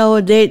 You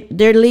know,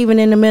 they're leaving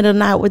in the middle of the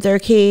night with their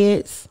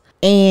kids.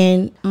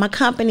 And my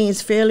company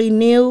is fairly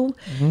new,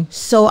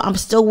 so I'm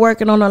still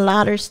working on a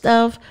lot of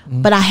stuff.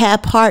 But I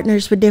have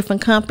partners with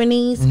different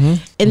companies, and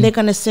they're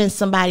going to send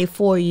somebody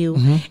for you.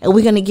 And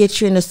we're going to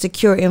get you in a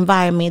secure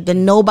environment that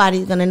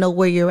nobody's going to know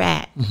where you're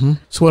at.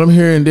 So what I'm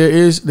hearing, there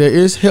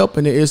is help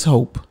and there is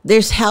hope.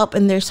 There's help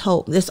and there's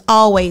hope. There's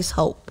always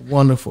hope.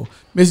 Wonderful.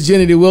 Miss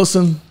Genede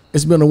Wilson,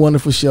 it's been a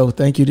wonderful show.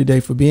 Thank you today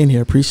for being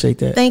here. Appreciate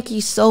that. Thank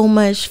you so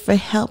much for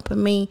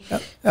helping me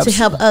to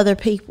help other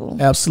people.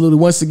 Absolutely.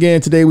 Once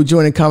again, today we're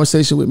joining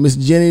conversation with Miss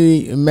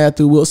Genede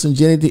Matthew Wilson.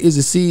 Genede is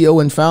the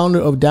CEO and founder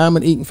of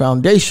Diamond Inc.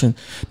 Foundation.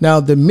 Now,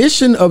 the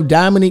mission of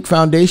Diamond Inc.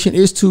 Foundation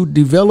is to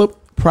develop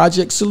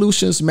project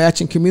solutions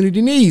matching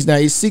community needs. Now,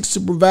 it seeks to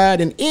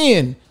provide an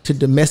end to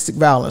domestic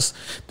violence.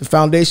 The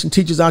foundation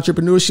teaches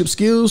entrepreneurship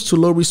skills to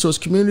low-resource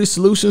community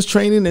solutions,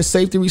 training, and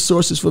safety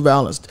resources for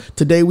violence.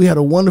 Today, we had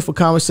a wonderful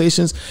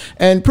conversations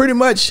and pretty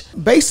much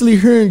basically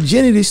hearing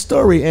Genede's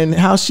story and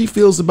how she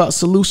feels about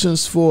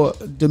solutions for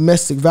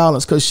domestic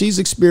violence, because she's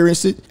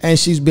experienced it and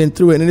she's been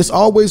through it. And it's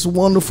always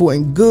wonderful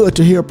and good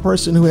to hear a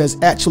person who has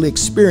actually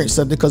experienced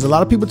something, because a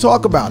lot of people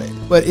talk about it.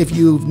 But if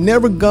you've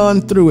never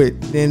gone through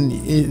it, then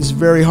it's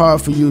very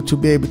hard for you to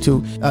be able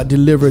to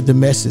deliver the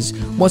message.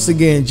 Once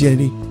again,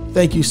 Genede,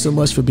 thank you so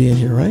much for being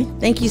here, right?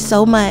 Thank you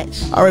so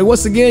much. All right,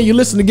 once again, you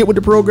listen to Get With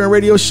The Program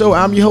radio show.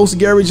 I'm your host,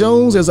 Gary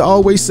Jones. As I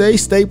always say,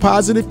 stay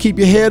positive, keep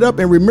your head up,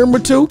 and remember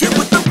to Get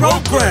with the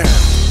program.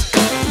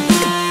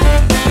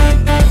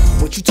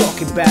 What you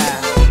talking about?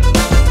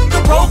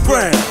 The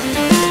program.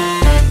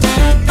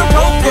 The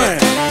program.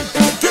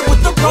 Get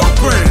with the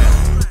program.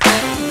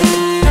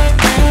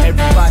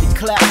 Everybody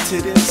clap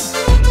to this.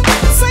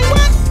 Say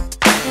what?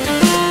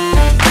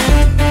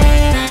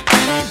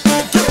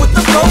 Get with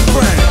the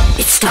program.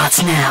 It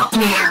starts now.